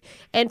hear.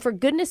 And for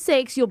goodness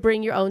sakes, you'll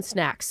bring your own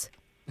snacks.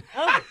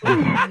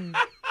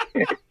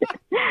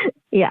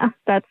 Yeah,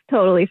 that's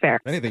totally fair.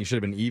 If anything, should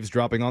have been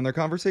eavesdropping on their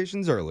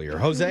conversations earlier.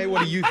 Jose,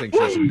 what do you think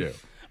she should do?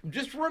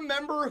 Just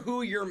remember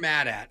who you're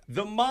mad at.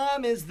 The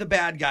mom is the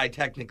bad guy,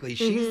 technically.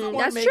 She's the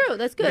one That's true.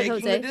 That's good, making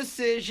Jose. the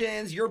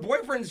decisions. Your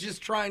boyfriend's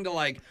just trying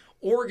to,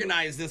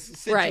 organize this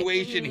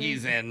situation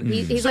he's in.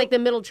 He's like the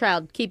middle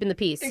child, keeping the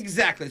peace.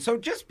 Exactly. So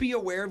just be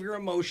aware of your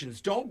emotions.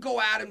 Don't go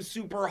at him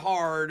super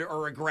hard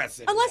or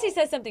aggressive. Unless he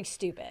says something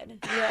stupid.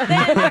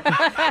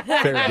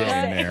 Fair game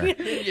there.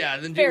 Yeah,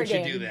 then do Fair what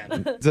game. you do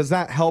then. Does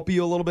that help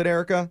you a little bit,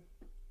 Erica?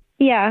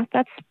 Yeah,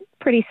 that's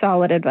pretty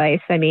solid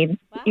advice. I mean,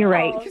 you're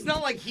right. It's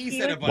not like he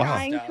said a was bunch of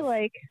trying stuff.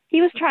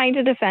 he was trying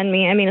to defend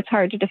me. I mean, it's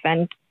hard to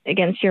defend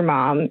against your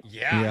mom.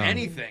 Yeah,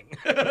 anything.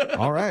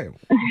 All right.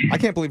 I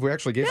can't believe we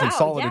actually gave some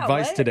solid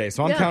advice today,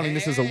 so I'm counting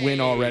this as a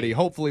win already.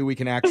 Hopefully we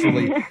can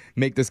actually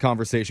make this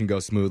conversation go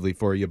smoothly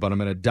for you, but I'm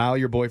going to dial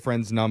your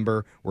boyfriend's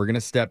number. We're going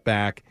to step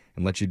back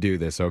and let you do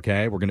this,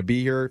 okay? We're going to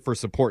be here for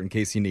support in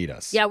case you need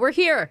us. Yeah, we're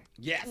here.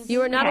 Yes.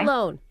 You are not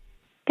alone.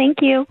 Thank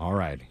you. All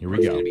right, here we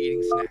He's go. going to be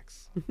eating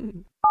snacks.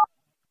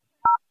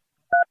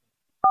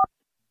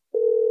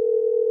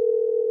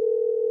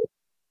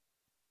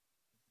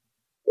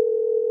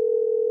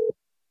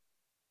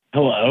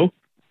 Hello.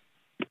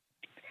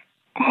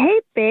 Hey,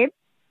 babe.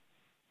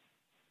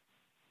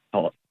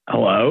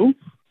 Hello.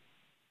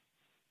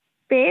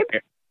 Babe,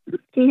 can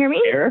you hear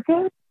me?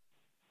 Erica?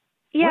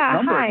 Yeah,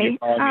 What number are you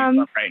hi. calling me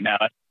from right now?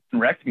 I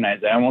didn't recognize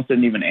it. I almost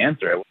didn't even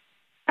answer it.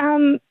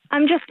 I'm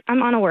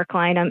on a work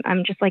line.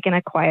 I'm just in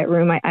a quiet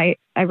room. I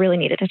really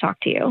needed to talk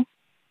to you.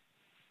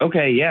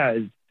 Okay, yeah.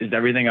 Is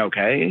everything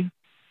okay?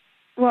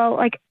 Well,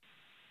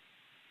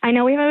 I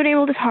know we haven't been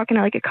able to talk in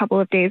a couple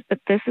of days, but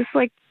this is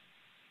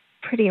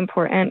pretty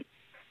important.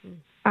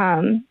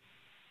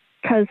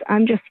 Because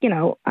I'm just,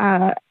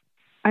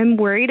 I'm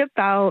worried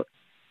about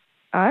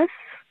us,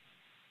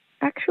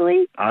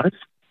 actually. Us?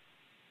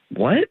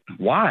 What?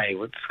 Why?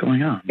 What's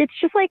going on? It's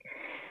just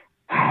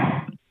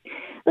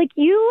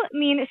you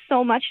mean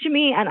so much to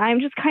me, and I'm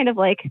just kind of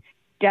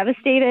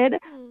devastated.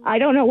 I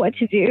don't know what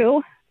to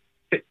do.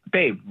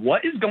 Babe,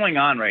 what is going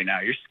on right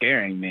now? You're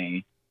scaring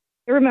me.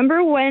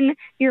 Remember when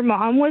your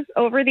mom was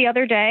over the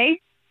other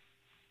day?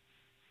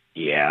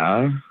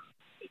 Yeah.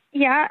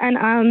 Yeah,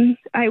 and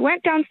I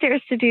went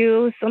downstairs to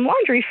do some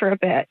laundry for a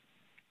bit.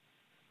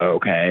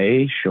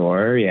 Okay,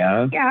 sure,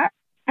 yeah. Yeah,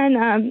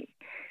 and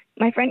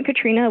my friend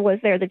Katrina was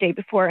there the day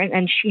before,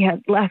 and she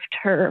had left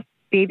her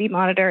baby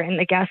monitor in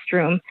the guest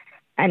room,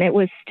 and it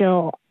was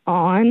still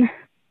on.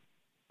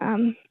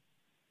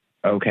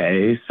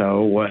 Okay,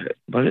 so what?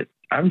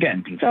 I'm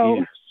getting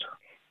confused.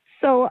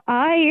 So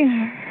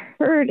I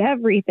heard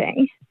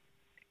everything.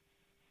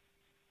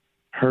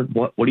 Heard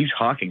what? What are you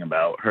talking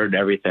about? Heard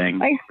everything.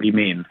 What do you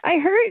mean? I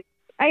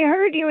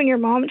heard you and your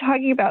mom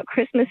talking about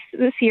Christmas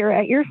this year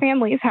at your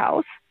family's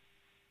house.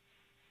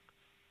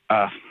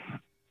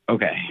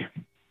 Okay.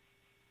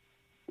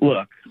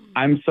 Look,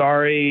 I'm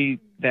sorry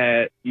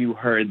that you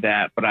heard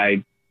that, but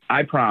I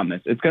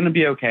promise it's going to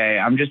be okay.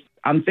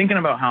 I'm thinking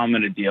about how I'm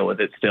going to deal with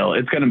it still.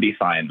 It's going to be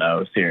fine,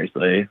 though,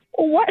 seriously.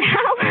 What?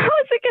 How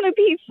is it going to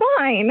be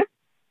fine?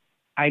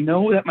 I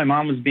know that my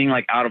mom was being,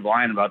 like, out of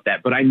line about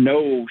that, but I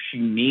know she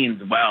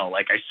means well.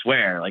 Like, I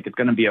swear. Like, it's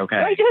going to be okay.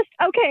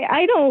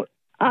 I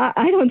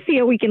don't see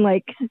how we can,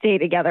 like, stay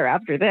together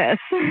after this.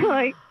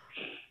 Like,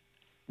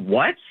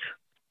 what?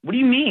 What do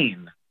you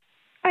mean?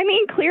 I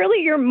mean,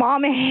 clearly your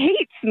mom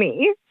hates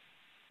me.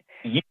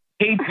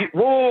 Hates you?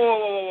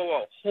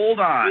 Whoa. Hold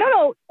on.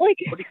 No, like,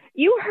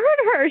 you heard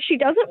her. She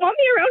doesn't want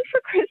me around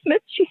for Christmas.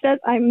 She says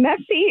I'm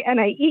messy and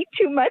I eat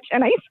too much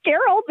and I scare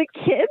all the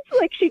kids.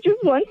 Like, she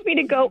just wants me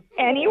to go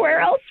anywhere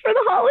else for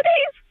the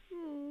holidays.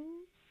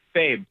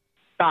 Babe,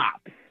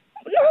 stop.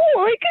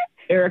 No, like...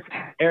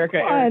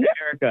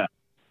 Erica.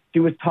 She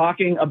was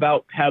talking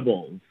about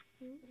Pebbles.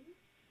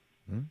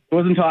 She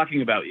wasn't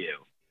talking about you.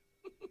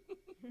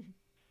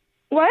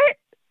 What?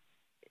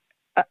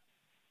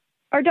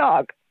 Our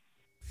dog.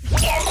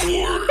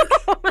 Awkward.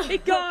 Oh my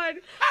God.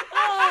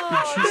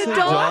 Oh, Did she say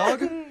dog?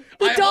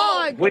 The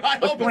dog.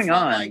 What's going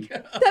on? Like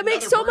That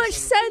makes so much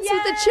sense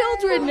with the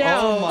children now.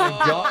 Oh my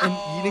God!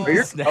 And eating Are you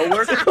the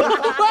snacks.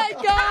 Oh my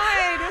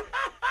God.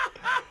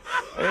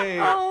 Hey,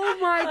 Oh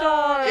my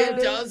God.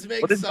 It does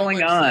make What is so going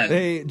much on? sense.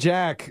 hey,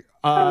 Jack.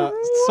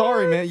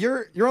 Sorry, man.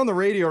 You're on the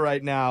radio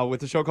right now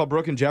with the show called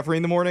Brooke and Jeffrey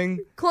in the Morning.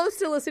 Close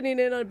to listening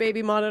in on a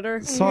baby monitor.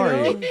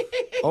 Sorry. You know?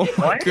 Oh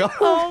my What? God.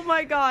 Oh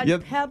my God. Yeah.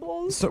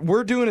 Pebbles. So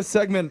we're doing a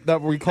segment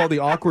that we call the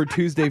Awkward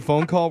Tuesday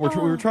phone call. We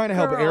were trying to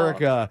help girl.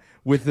 Erica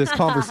with this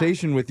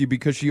conversation with you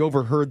because she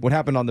overheard what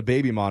happened on the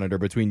baby monitor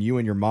between you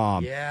and your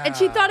mom. Yeah. And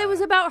she thought it was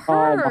about her.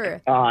 Oh,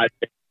 my God.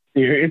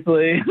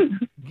 Seriously?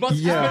 Must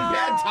Yeah. have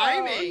been bad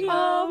timing.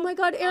 Oh my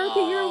God, Erica,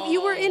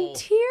 you were in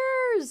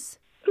tears.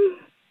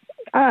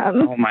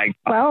 Oh, my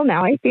God. Well,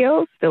 now I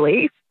feel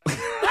silly.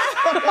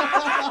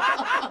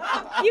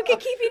 You can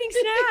keep eating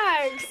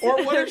snacks.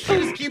 Or what if she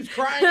just keeps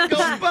crying and goes,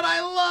 but I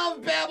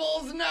love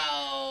Pebbles,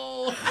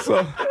 no.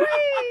 So,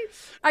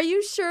 Are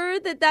you sure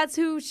that that's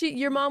who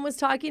your mom was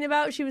talking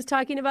about? She was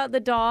talking about the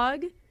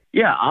dog?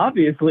 Yeah,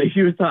 obviously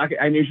she was talking.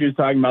 I knew she was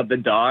talking about the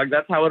dog.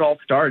 That's how it all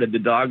started. The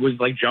dog was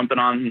like jumping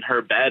on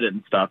her bed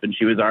and stuff, and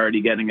she was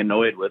already getting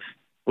annoyed with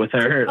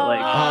her.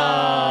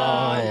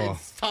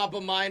 It's top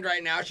of mind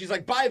right now. She's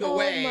like, by the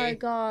way, my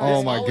God. Oh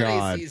this my holiday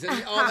God. season.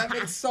 Oh, that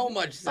makes so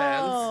much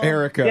sense.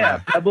 Erica.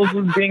 Yeah, Pebbles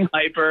was being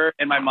hyper,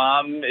 and my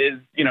mom is,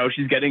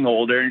 she's getting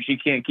older and she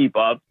can't keep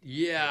up.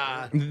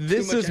 Yeah.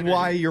 This Too much is energy.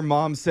 why your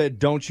mom said,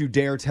 don't you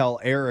dare tell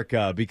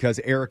Erica, because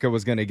Erica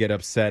was going to get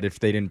upset if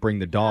they didn't bring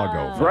the dog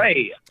over.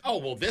 Right. Oh,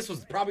 well, this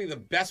was probably the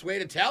best way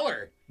to tell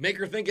her. Make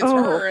her think it's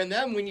her, and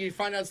then when you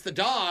find out it's the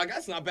dog,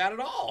 that's not bad at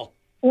all.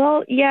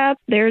 Well, yeah,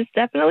 there's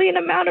definitely an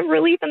amount of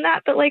relief in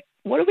that, but, like,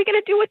 what are we going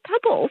to do with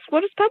Pebbles?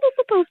 What is Pebbles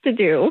supposed to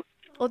do?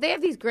 Well, they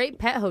have these great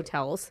pet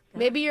hotels.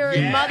 Maybe your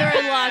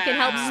mother-in-law can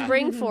help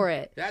spring for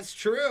it. That's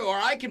true. Or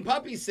I can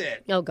puppy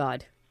sit. Oh,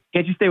 God.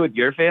 Can't you stay with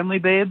your family,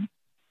 babe?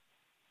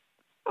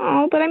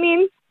 Oh, but I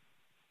mean,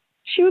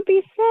 she would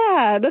be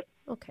sad.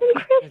 Okay. On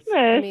Christmas.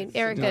 I mean,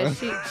 Erica,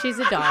 she's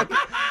a dog.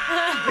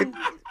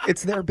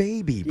 It's their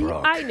baby,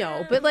 Brooke. I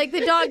know, but like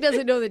the dog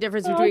doesn't know the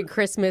difference between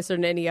Christmas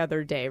and any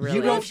other day, really.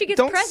 You if she gets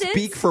don't presents.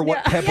 speak for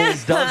what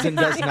Pebbles does and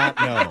does not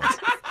know.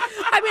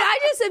 I mean, I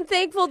just am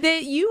thankful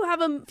that you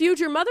have a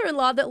future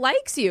mother-in-law that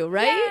likes you,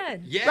 right?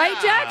 Yeah.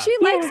 Right, Jack? She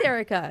likes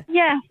Erica.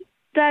 Yeah,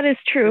 that is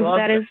true. Love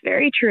That it. is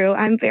very true.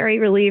 I'm very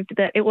relieved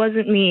that it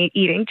wasn't me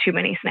eating too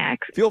many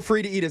snacks. Feel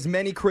free to eat as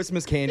many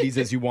Christmas candies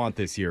as you want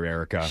this year,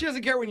 Erica. She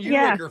doesn't care when you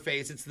Yeah. lick her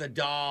face. It's the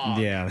dog.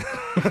 Yeah.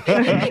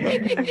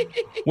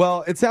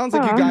 Well, it sounds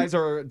like you guys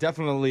are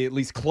definitely at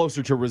least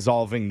closer to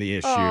resolving the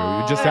issue.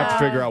 You just have to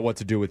figure out what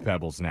to do with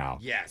Pebbles now.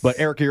 Yes. But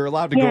Erica, you're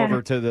allowed to go Yeah.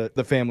 over to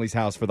the family's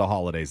house for the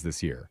holidays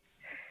this year.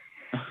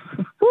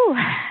 Ooh,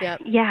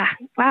 Yep. yeah.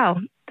 Wow.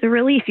 The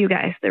relief, you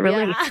guys. The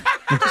relief.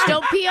 Yeah. Just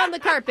don't pee on the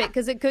carpet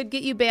because it could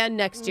get you banned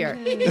next year.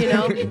 You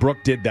know? Brooke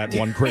did that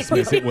one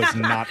Christmas. It was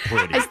not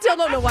pretty. I still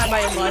don't know why my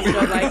in-laws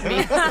don't like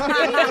me.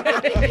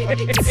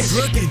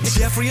 Brooke and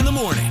Jeffrey in the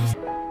morning.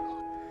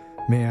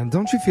 Man,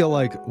 don't you feel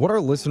like what our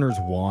listeners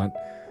want,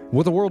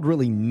 what the world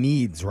really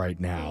needs right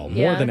now,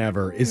 more Yeah. than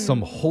ever, is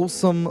some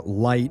wholesome,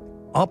 light,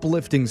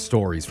 uplifting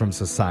stories from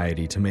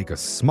society to make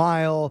us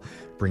smile,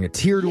 bring a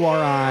tear to our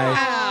eye,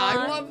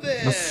 I love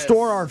this.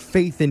 restore our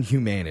faith in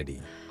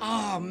humanity.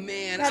 Oh,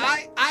 man.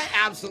 I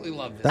absolutely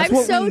love this. I'm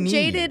so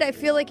jaded. I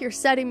feel like you're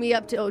setting me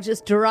up to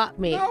just drop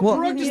me. No, Well,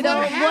 Brooke, just you know,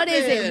 let it what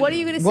is it? What are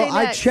you going to say Well,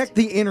 I next? checked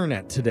the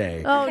internet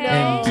today. Oh, no.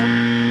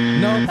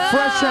 And no,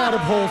 fresh out of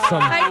wholesome.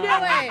 I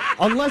knew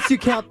it. Unless you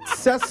count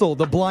Cecil,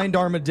 the blind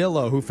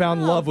armadillo who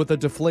found love with a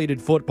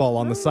deflated football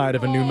on the side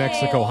of a New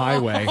Mexico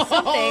highway.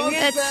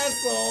 Something.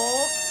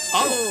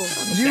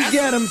 You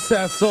get him,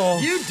 Cecil.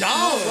 You don't.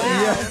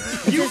 Wow.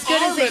 You As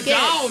good as it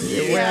down.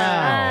 gets.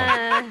 Wow.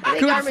 I think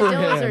Good for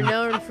armadillos are him.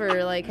 known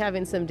for like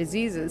having some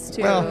diseases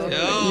too. Well,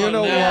 you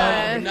know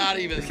what? Not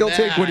even He'll that.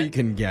 take what he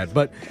can get.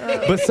 But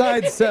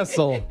besides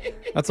Cecil,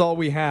 that's all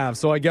we have.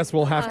 So I guess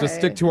we'll have to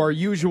stick to our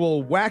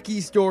usual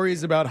wacky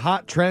stories about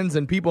hot trends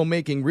and people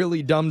making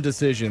really dumb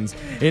decisions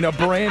in a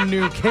brand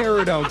new Care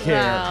or Don't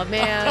Care. Oh,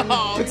 man.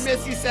 Oh, we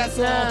miss you,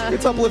 Cecil.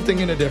 It's uplifting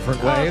in a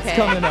different way. It's Okay.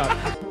 coming up.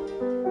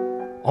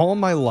 All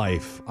my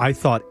life, I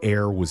thought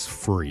air was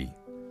free.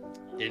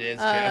 It is,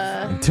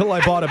 Jeff. Until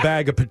I bought a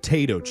bag of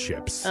potato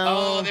chips.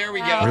 Oh, there we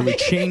go. Really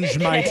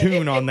changed my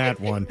tune on that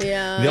one.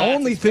 Yeah. The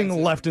only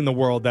thing left in the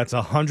world that's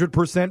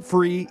 100%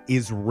 free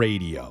is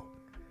radio.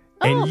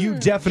 And you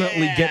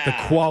definitely get the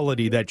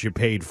quality that you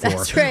paid for.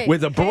 That's right.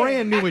 With a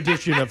brand new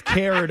edition of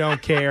Care or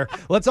Don't Care.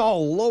 Let's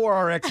all lower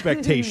our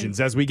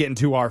expectations as we get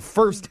into our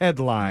first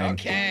headline.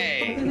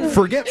 Okay.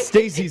 Forget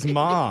Stacy's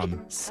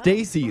mom.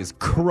 Stacy is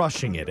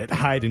crushing it at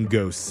hide and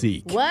go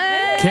seek.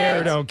 What? Care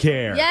or Don't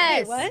Care.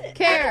 Yes. What?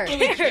 Care.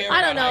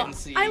 I don't know.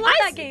 I love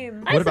that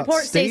game. I What about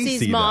support Stacey's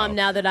Stacey, mom though?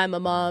 now that I'm a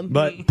mom.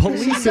 But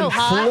police So in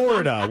hot.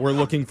 Florida were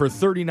looking for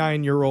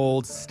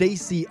 39-year-old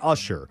Stacy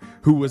Usher,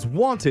 who was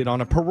wanted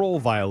on a parole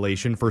violation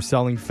for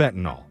selling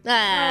fentanyl.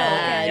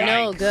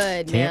 No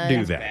good, Can't man.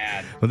 do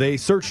that. Well, they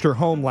searched her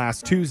home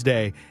last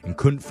Tuesday and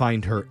couldn't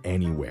find her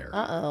anywhere.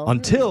 Uh-oh.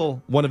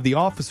 Until one of the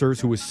officers,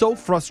 who was so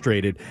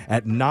frustrated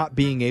at not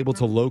being able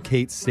to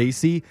locate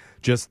Stacy,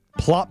 just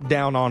plopped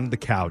down on the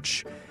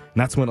couch. And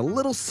that's when a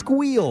little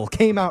squeal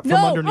came out from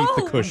underneath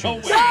the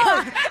cushions.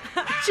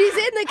 She's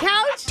in the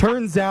couch?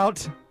 Turns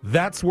out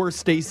that's where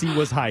Stacy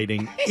was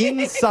hiding,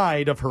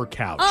 inside of her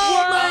couch.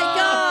 Oh, my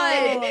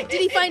God.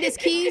 Did he find his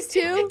keys,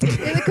 too, in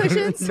the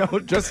cushions? No,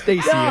 just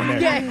Stacy in there.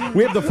 Okay.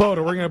 We have the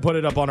photo. We're going to put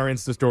it up on our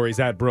Insta stories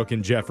at Brooke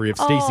and Jeffrey of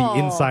Stacy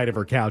inside of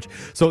her couch.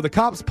 So the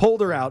cops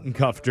pulled her out and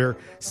cuffed her.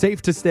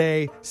 Safe to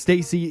say,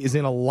 Stacy is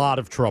in a lot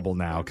of trouble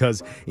now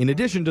because in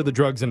addition to the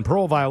drugs and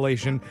parole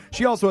violation,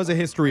 she also has a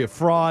history of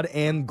fraud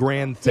and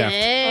grand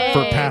theft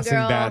for passing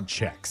girl. bad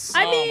checks.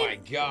 I mean, oh, my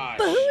gosh.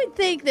 but who would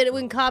think that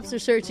when cops are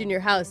searching your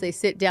house, they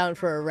sit down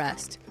for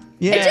arrest?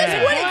 Yeah. It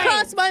just wouldn't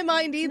cross my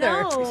mind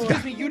either.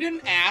 Excuse me, you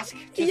didn't ask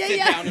to Yeah, sit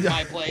yeah. down in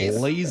my place.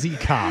 Lazy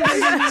cops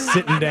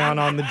sitting down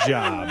on the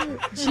job.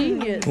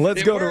 Genius.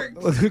 Let's It go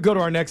works. to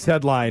our next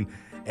headline.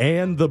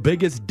 And the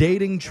biggest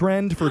dating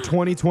trend for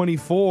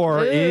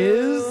 2024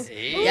 is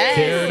Yes.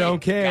 Care or Don't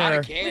Care.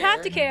 Gotta care. We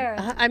have to care.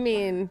 I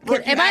mean,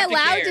 Brooke, you am I have to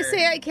allowed care. to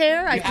say I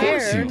care? I Of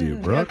course care. you do,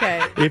 Brooke.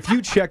 Okay. If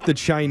you check the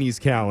Chinese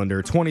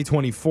calendar,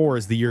 2024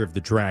 is the year of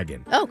the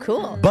dragon. Oh,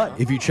 cool. But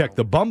if you check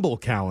the Bumble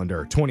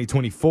calendar,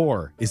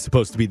 2024 is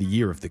supposed to be the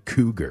year of the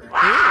cougar.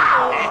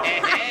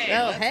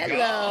 Oh,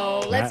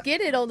 hello. Let's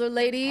get it, older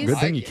ladies. Good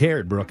thing you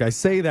cared, Brooke. I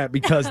say that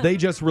because they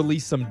just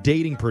released some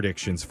dating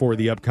predictions for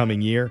the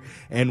upcoming year.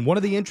 And one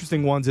of the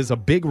interesting ones is a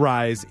big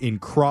rise in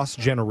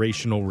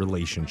cross-generational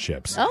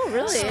relationships. Oh,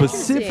 really?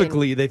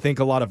 Specifically, they think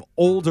a lot of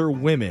older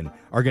women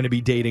are going to be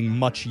dating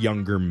much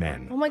younger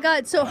men. Oh, my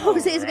God. So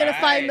Jose is going to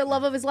find the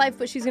love of his life,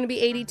 but she's going to be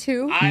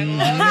 82? I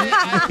love it.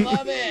 I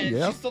love it.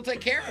 Yep. She'll still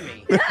take care of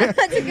me.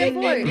 That's a good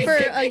point. For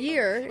a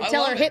year,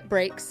 until her love hip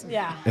breaks.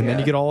 Yeah. And then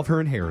you get all of her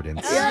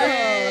inheritance.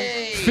 Yay.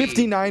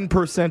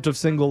 59% of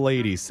single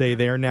ladies say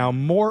they are now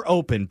more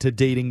open to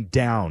dating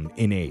down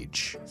in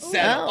age.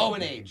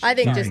 In age. I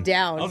think just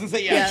down. I was going to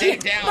say,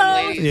 date down,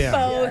 ladies.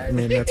 Yeah, I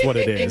mean, that's what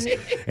it is.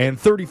 And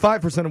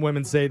 35% of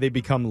women say they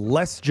become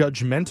less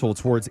judgmental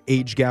towards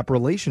age gap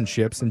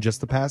relationships in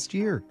just the past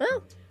year.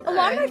 A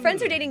lot of my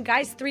friends are dating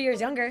guys 3 years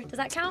younger. Does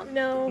that count?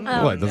 No.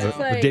 What,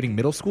 they're dating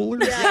middle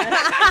schoolers?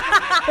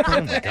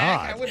 Oh, my I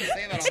God. wouldn't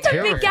say that. It's a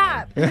big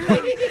gap.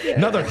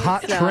 Another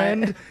hot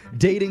trend,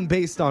 dating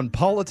based on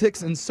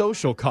politics and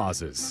social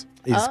causes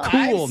is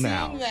cool I've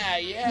now. seen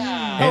that,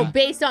 yeah. Oh,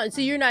 based on,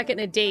 so you're not going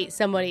to date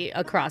somebody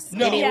across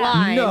No. any Yeah.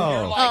 line? No.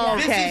 You're like, Oh,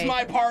 this okay. is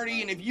my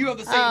party, and if you have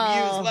the same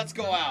views, let's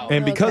go out.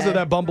 And because Okay. of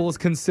that, Bumble is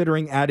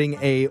considering adding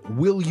a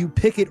will you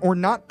pick it or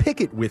not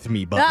pick it with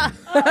me button.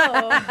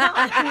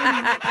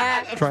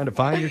 Trying to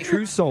find your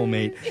true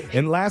soulmate.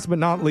 And last but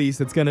not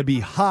least, it's going to be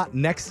hot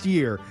next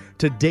year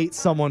to date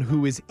someone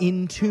who is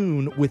in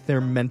tune with their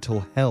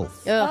mental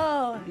health.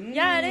 Oh,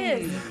 yeah,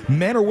 it is.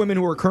 Men or women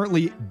who are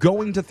currently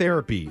going to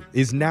therapy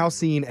is now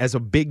seen as a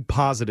big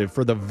positive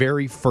for the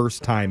very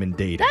first time in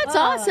dating. That's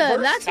awesome.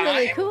 First That's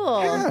really time? cool.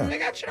 I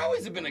think that should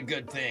always have been a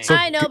good thing.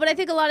 I know, but I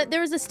think there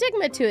was a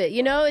stigma to it.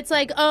 You know, it's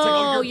like,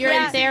 oh, you're you're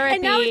in crazy. therapy.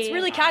 And now it's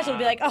really casual to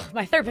be like, oh,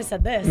 my therapist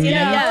said this. You know?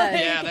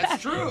 Yeah,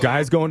 that's true.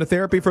 Guys going to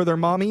therapy for their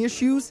mommy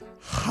issues?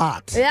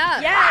 Hot. Yeah.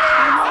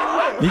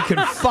 Yeah. He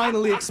can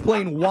finally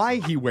explain why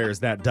he wears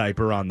that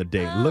diaper on the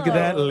date. Look at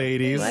that,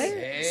 ladies.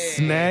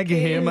 snag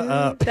him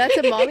up. That's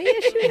a mommy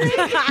issue?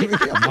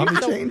 Yeah, mommy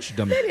changed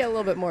him. Maybe a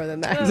little bit more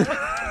than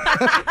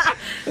that.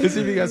 Let's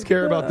see if you guys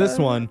care about this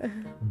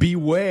one.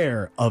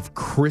 Beware of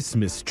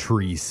Christmas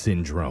tree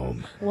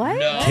syndrome. What?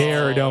 No.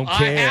 Care or don't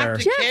care.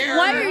 Jeff,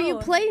 why are you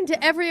playing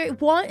to every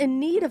want and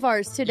need of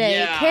ours today?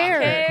 Yeah.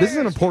 Care. This is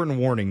an important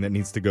warning that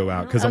needs to go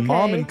out because a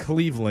mom in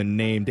Cleveland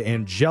named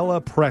Angela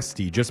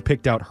Presti just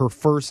picked out her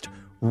first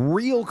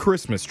real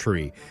Christmas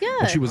tree. Yeah.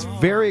 And she was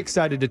very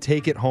excited to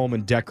take it home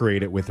and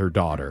decorate it with her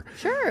daughter.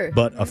 Sure.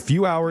 But a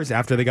few hours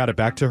after they got it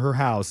back to her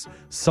house,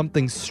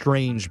 something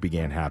strange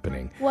began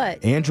happening.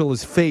 What?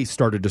 Angela's face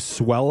started to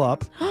swell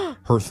up,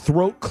 her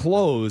throat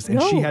closed,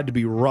 and she had to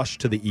be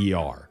rushed to the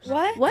ER.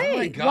 What? Oh my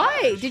Wait, gosh.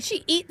 why? Did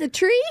she eat the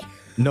tree?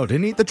 No,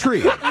 didn't eat the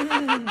tree.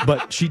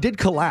 But she did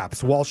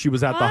collapse while she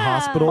was at the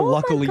hospital. Oh my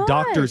Luckily,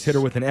 doctors gosh. hit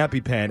her with an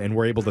EpiPen and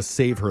were able to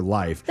save her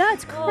life.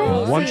 That's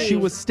crazy. Once she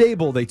was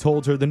stable, they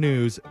told her the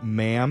news,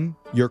 ma'am,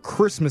 your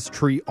Christmas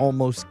tree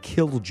almost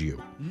killed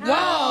you.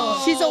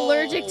 No. She's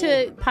allergic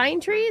to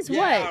pine trees? Yeah,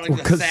 What? like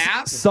the Because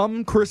sap?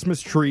 some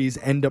Christmas trees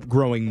end up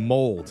growing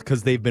mold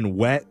because they've been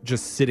wet,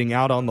 just sitting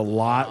out on the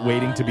lot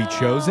waiting to be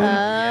chosen.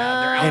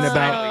 Yeah, And they're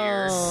about outside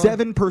years.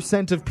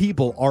 7% of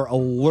people are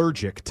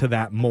allergic to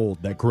that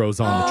mold that grows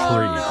on the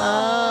tree.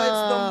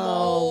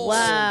 Oh,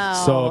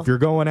 wow. So if you're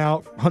going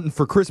out hunting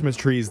for Christmas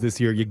trees this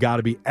year, you got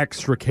to be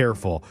extra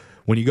careful.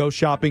 When you go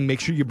shopping, make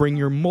sure you bring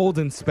your mold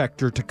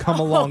inspector to come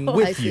along I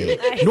with see.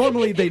 you.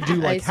 Normally they do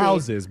like see.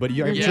 houses, but I'm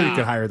sure you Yeah.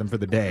 could hire them for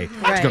the day to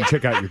Right. come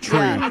check out your tree.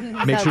 Yeah.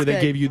 Make sure Sounds they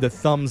good. give you the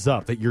thumbs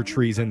up that your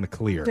tree's in the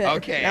clear. Good.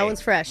 Okay. That one's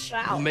fresh.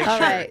 We'll make All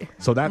sure. right.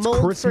 So that's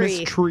Mold-free. Christmas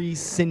tree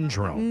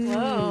syndrome.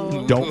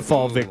 Oh. Don't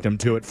fall victim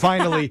to it.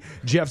 Finally,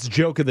 Jeff's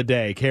joke of the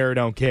day, care or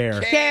don't care.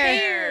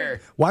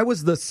 Care. Why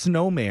was the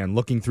snowman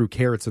looking through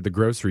carrots at the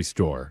grocery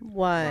store?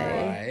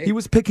 Why? He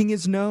was picking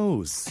his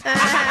nose.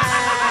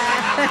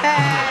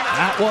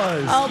 That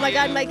was. Oh my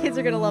God, my kids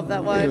are going to love that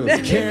It one.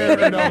 was care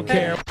or don't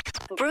care.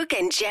 Brooke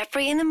and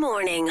Jeffrey in the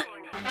morning.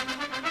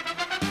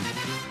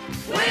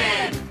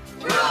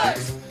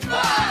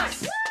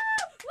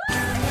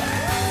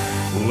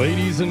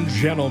 Ladies and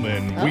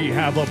gentlemen, we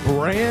have a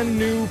brand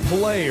new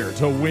player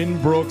to win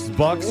Brooks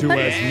Bucks who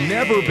has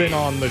never been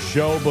on the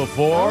show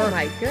before. Oh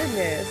my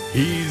goodness.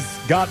 He's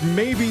got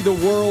maybe the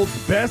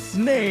world's best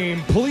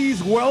name.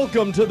 Please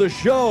welcome to the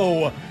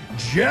show,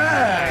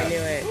 Jeff. I knew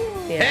it.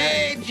 Yeah.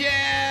 Hey,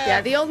 Jeff.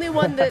 Yeah, the only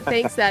one that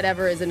thinks that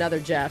ever is another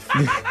Jeff.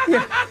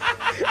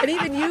 And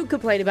even you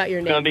complain about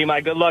your name. Gonna be my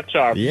good luck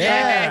charm.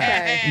 Yeah.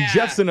 Okay.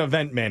 Jeff's an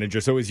event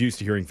manager, so he's used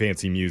to hearing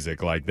fancy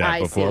music like that I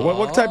before. see.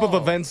 What type of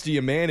events do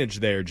you manage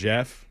there,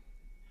 Jeff?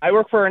 I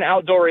work for an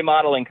outdoor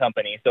remodeling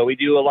company, so we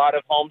do a lot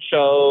of home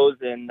shows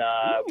and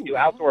we do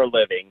outdoor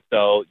living.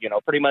 So,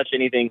 pretty much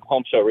anything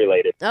home show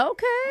related.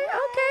 Okay.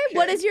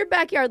 What does your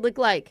backyard look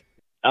like?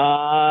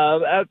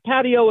 A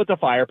patio with a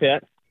fire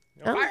pit.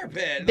 A fire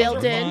pit. Built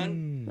Those are in?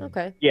 fun.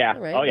 Okay. Yeah. All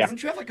right. Oh, yeah.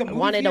 Doesn't you have like a I movie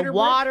wanted theater, a Brooke?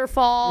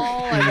 waterfall.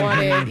 I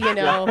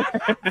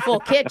wanted, full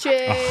kitchen.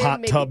 A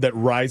hot maybe- tub that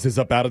rises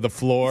up out of the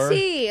floor.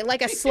 See,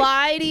 like a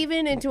slide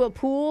even into a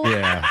pool.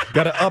 Yeah,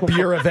 got to up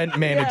your event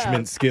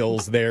management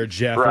skills there,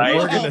 Jeff. And Right.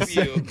 We're going Help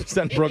to you.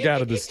 send Brooke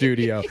out of the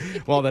studio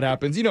while that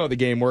happens. You know how the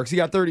game works. You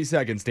got 30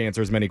 seconds to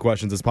answer as many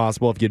questions as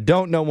possible. If you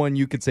don't know one,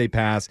 you could say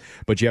pass,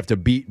 but you have to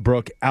beat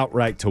Brooke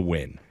outright to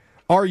win.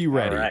 Are you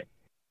ready? All right.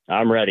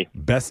 I'm ready.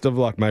 Best of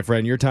luck, my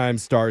friend. Your time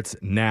starts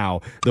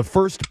now. The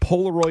first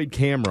Polaroid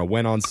camera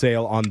went on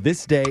sale on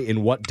this day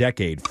in what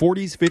decade?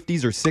 40s,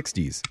 50s, or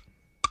 60s?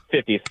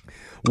 50s.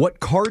 What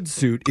card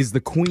suit is the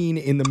queen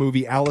in the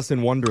movie Alice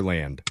in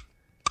Wonderland?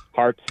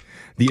 Hearts.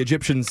 The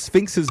Egyptian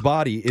Sphinx's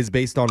body is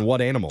based on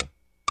what animal?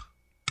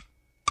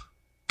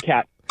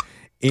 Cat.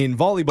 In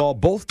volleyball,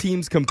 both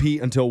teams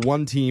compete until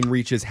one team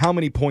reaches how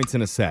many points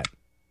in a set?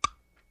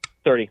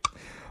 30.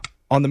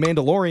 On The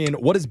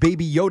Mandalorian, what is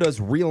Baby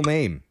Yoda's real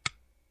name?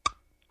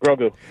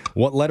 Grogu.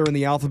 What letter in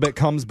the alphabet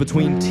comes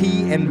between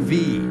T and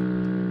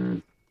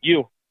V?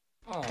 U.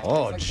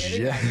 Oh,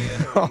 Jeff.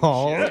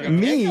 Oh,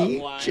 me,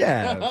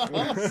 Jeff.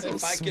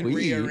 If I could Sweet.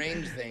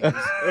 rearrange things.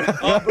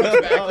 Oh,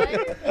 Brooke's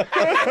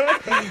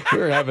back.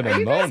 We're having a Are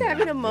you guys moment.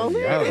 having a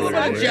moment? Yeah, A little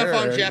we're Jeff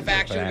on Jeff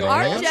action Bad going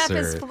Our on. Jeff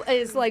answer.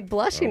 is like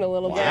blushing a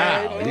little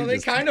Wow. bit. Well, they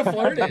kind of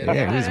flirted.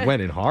 Yeah, he's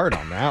went in hard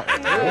on that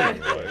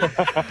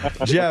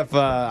one. Jeff,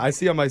 I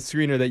see on my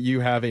screener that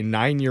you have a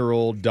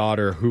 9-year-old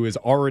daughter who is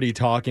already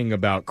talking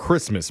about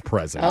Christmas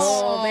presents.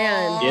 Oh,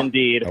 man.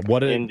 Indeed.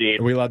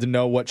 Are we allowed to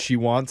know what she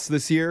wants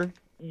this year?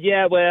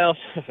 Yeah, well,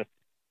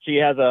 she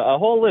has a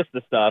whole list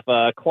of stuff.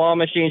 Claw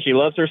machine. She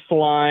loves her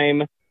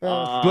slime.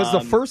 Was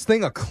the first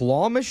thing a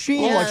claw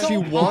machine? Yeah. Like she So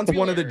wants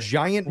one of the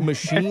giant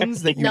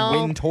machines that you No.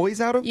 win toys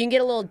out of? You can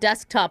get a little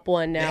desktop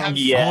one now.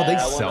 Yeah, Oh, they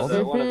one sell of the,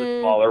 them? one of the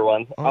smaller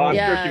ones. Oh, I'm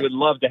yeah. sure she would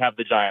love to have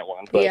the giant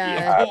one. But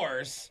Yeah. Of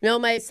course. No,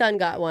 my son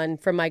got one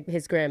from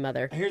his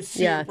grandmother. Here's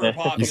Yeah. super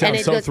popular. You sound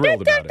And it so goes,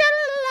 thrilled about it.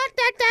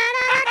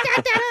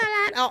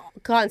 that? Oh,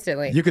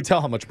 constantly. You could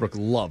tell how much Brooke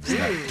loves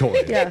that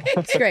toy. Yeah,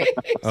 it's great.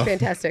 It's Oh.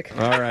 fantastic.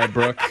 All right,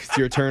 Brooke, it's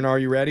your turn. Are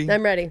you ready?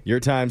 I'm ready. Your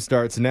time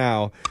starts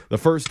now. The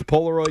first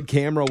Polaroid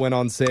camera went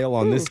on sale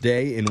on this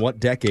day in what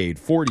decade?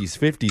 40s,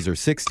 50s, or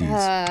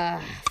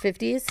 60s?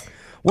 50s.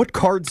 What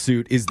card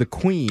suit is the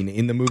queen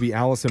in the movie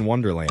Alice in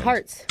Wonderland?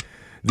 Hearts.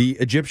 The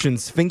Egyptian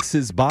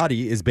Sphinx's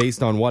body is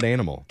based on what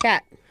animal?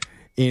 Cat.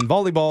 In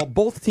volleyball,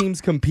 both teams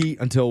compete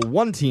until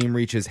one team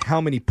reaches how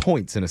many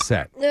points in a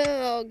set?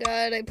 Oh,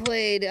 God, I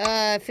played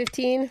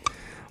 15.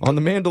 On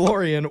The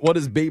Mandalorian, what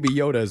is Baby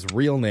Yoda's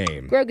real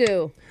name?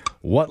 Grogu.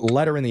 What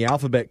letter in the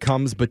alphabet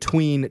comes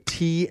between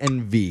T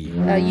and V?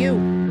 U.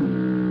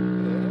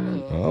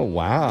 Oh,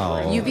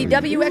 wow.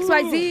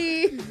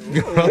 UVWXYZ.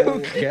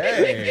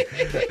 Okay.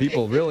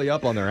 People really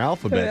up on their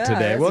alphabet Yeah,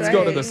 today. that's Let's go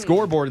to right. the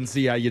scoreboard and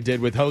see how you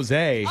did with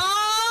Jose.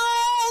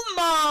 Oh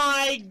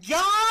my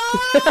God!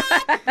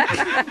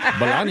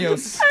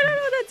 Bolaños. I don't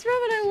know what that's from,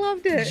 but I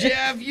loved it.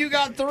 Jeff, you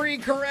got 3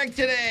 correct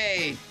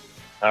today.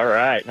 All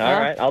right.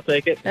 I'll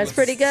take it. That's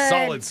pretty good.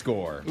 Solid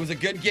score. It was a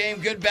good game,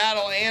 good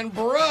battle. And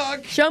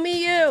Brooke, Show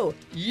me you.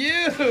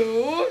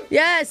 you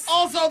Yes.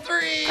 also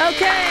 3.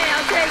 Okay,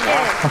 I'll take it.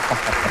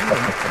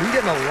 We're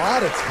getting a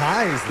lot of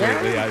ties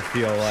lately, I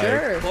feel like.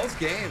 Sure. Close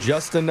game.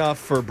 Just enough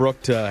for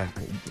Brooke to,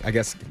 I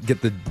guess,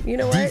 get the You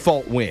know what?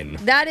 default win.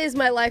 That is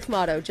my life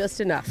motto,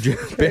 just enough.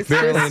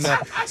 Barely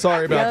enough.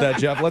 Sorry about Yep. that,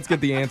 Jeff. Let's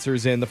get the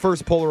answers in. The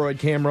first Polaroid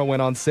camera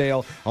went on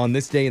sale on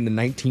this day in the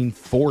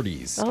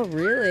 1940s. Oh,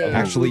 really?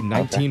 Actually,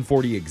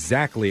 1940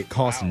 exactly. It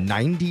cost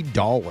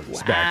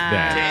 $90 back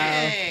then.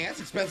 Dang,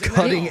 that's expensive.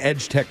 Cutting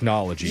edge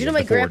technology. Did you know of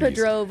my the grandpa 40s.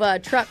 drove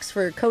trucks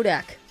for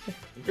Kodak?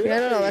 Yeah, I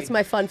don't know. That's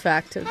my fun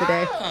fact of the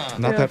day.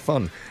 Not Yeah. that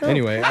fun. Oh,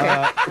 Anyway,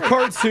 okay. the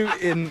card suit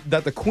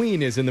that the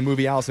queen is in the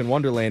movie Alice in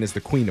Wonderland is the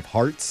Queen of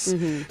Hearts.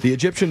 Mm-hmm. The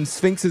Egyptian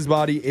Sphinx's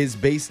body is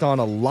based on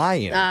a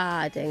lion.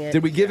 Ah, dang it.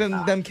 Did we give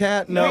them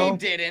cat? No. We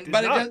didn't,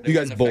 but it does. You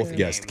guys both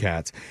guessed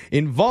cats.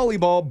 In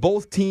volleyball,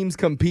 both teams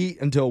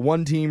compete until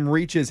one team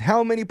reaches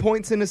how many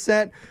points in a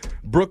set?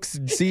 Brooks'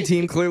 C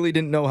team clearly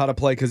didn't know how to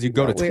play because you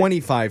go to Weird.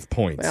 25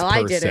 points Well, per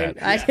I didn't.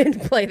 set. I didn't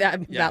play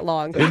that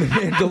long. In The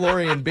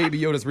Mandalorian, Baby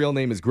Yoda's real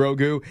name is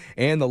Grogu,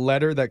 and the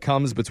letter that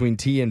comes between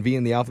T and V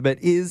in the alphabet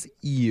is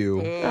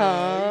U.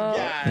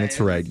 That's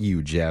right,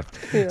 you, Jeff.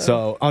 Yeah.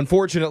 So,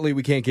 unfortunately,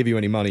 we can't give you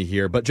any money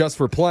here, but just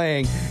for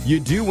playing, you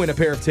do win a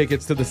pair of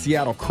tickets to the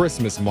Seattle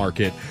Christmas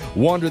Market.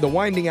 Wander the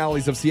winding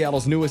alleys of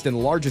Seattle's newest and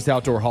largest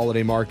outdoor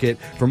holiday market.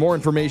 For more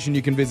information,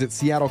 you can visit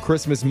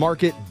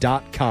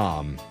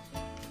seattlechristmasmarket.com.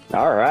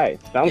 All right.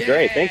 Sounds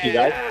great. Thank you,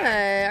 guys.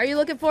 Are you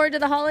looking forward to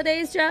the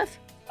holidays, Jeff?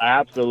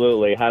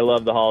 Absolutely. I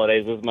love the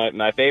holidays. This is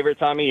my favorite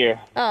time of year.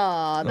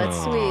 Oh, that's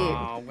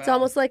sweet. It's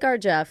almost like our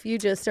Jeff. You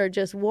just are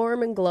just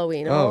warm and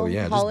glowing all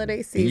yeah, just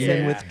holiday season.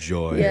 beaming with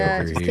joy Yeah,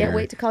 over just here. can't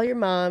wait to call your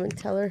mom and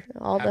tell her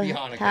all Happy the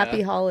Hanukkah.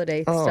 happy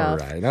holiday All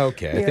stuff. right,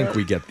 okay. I Yeah. think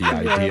we get the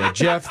idea.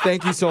 Jeff,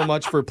 thank you so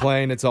much for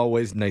playing. It's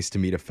always nice to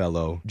meet a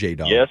fellow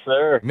J-Dog. Yes,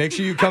 sir. Make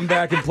sure you come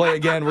back and play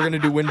again. We're going to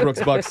do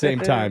Winbrooks Bucks same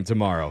time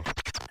tomorrow.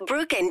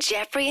 Brooke and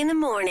Jeffrey in the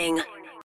morning.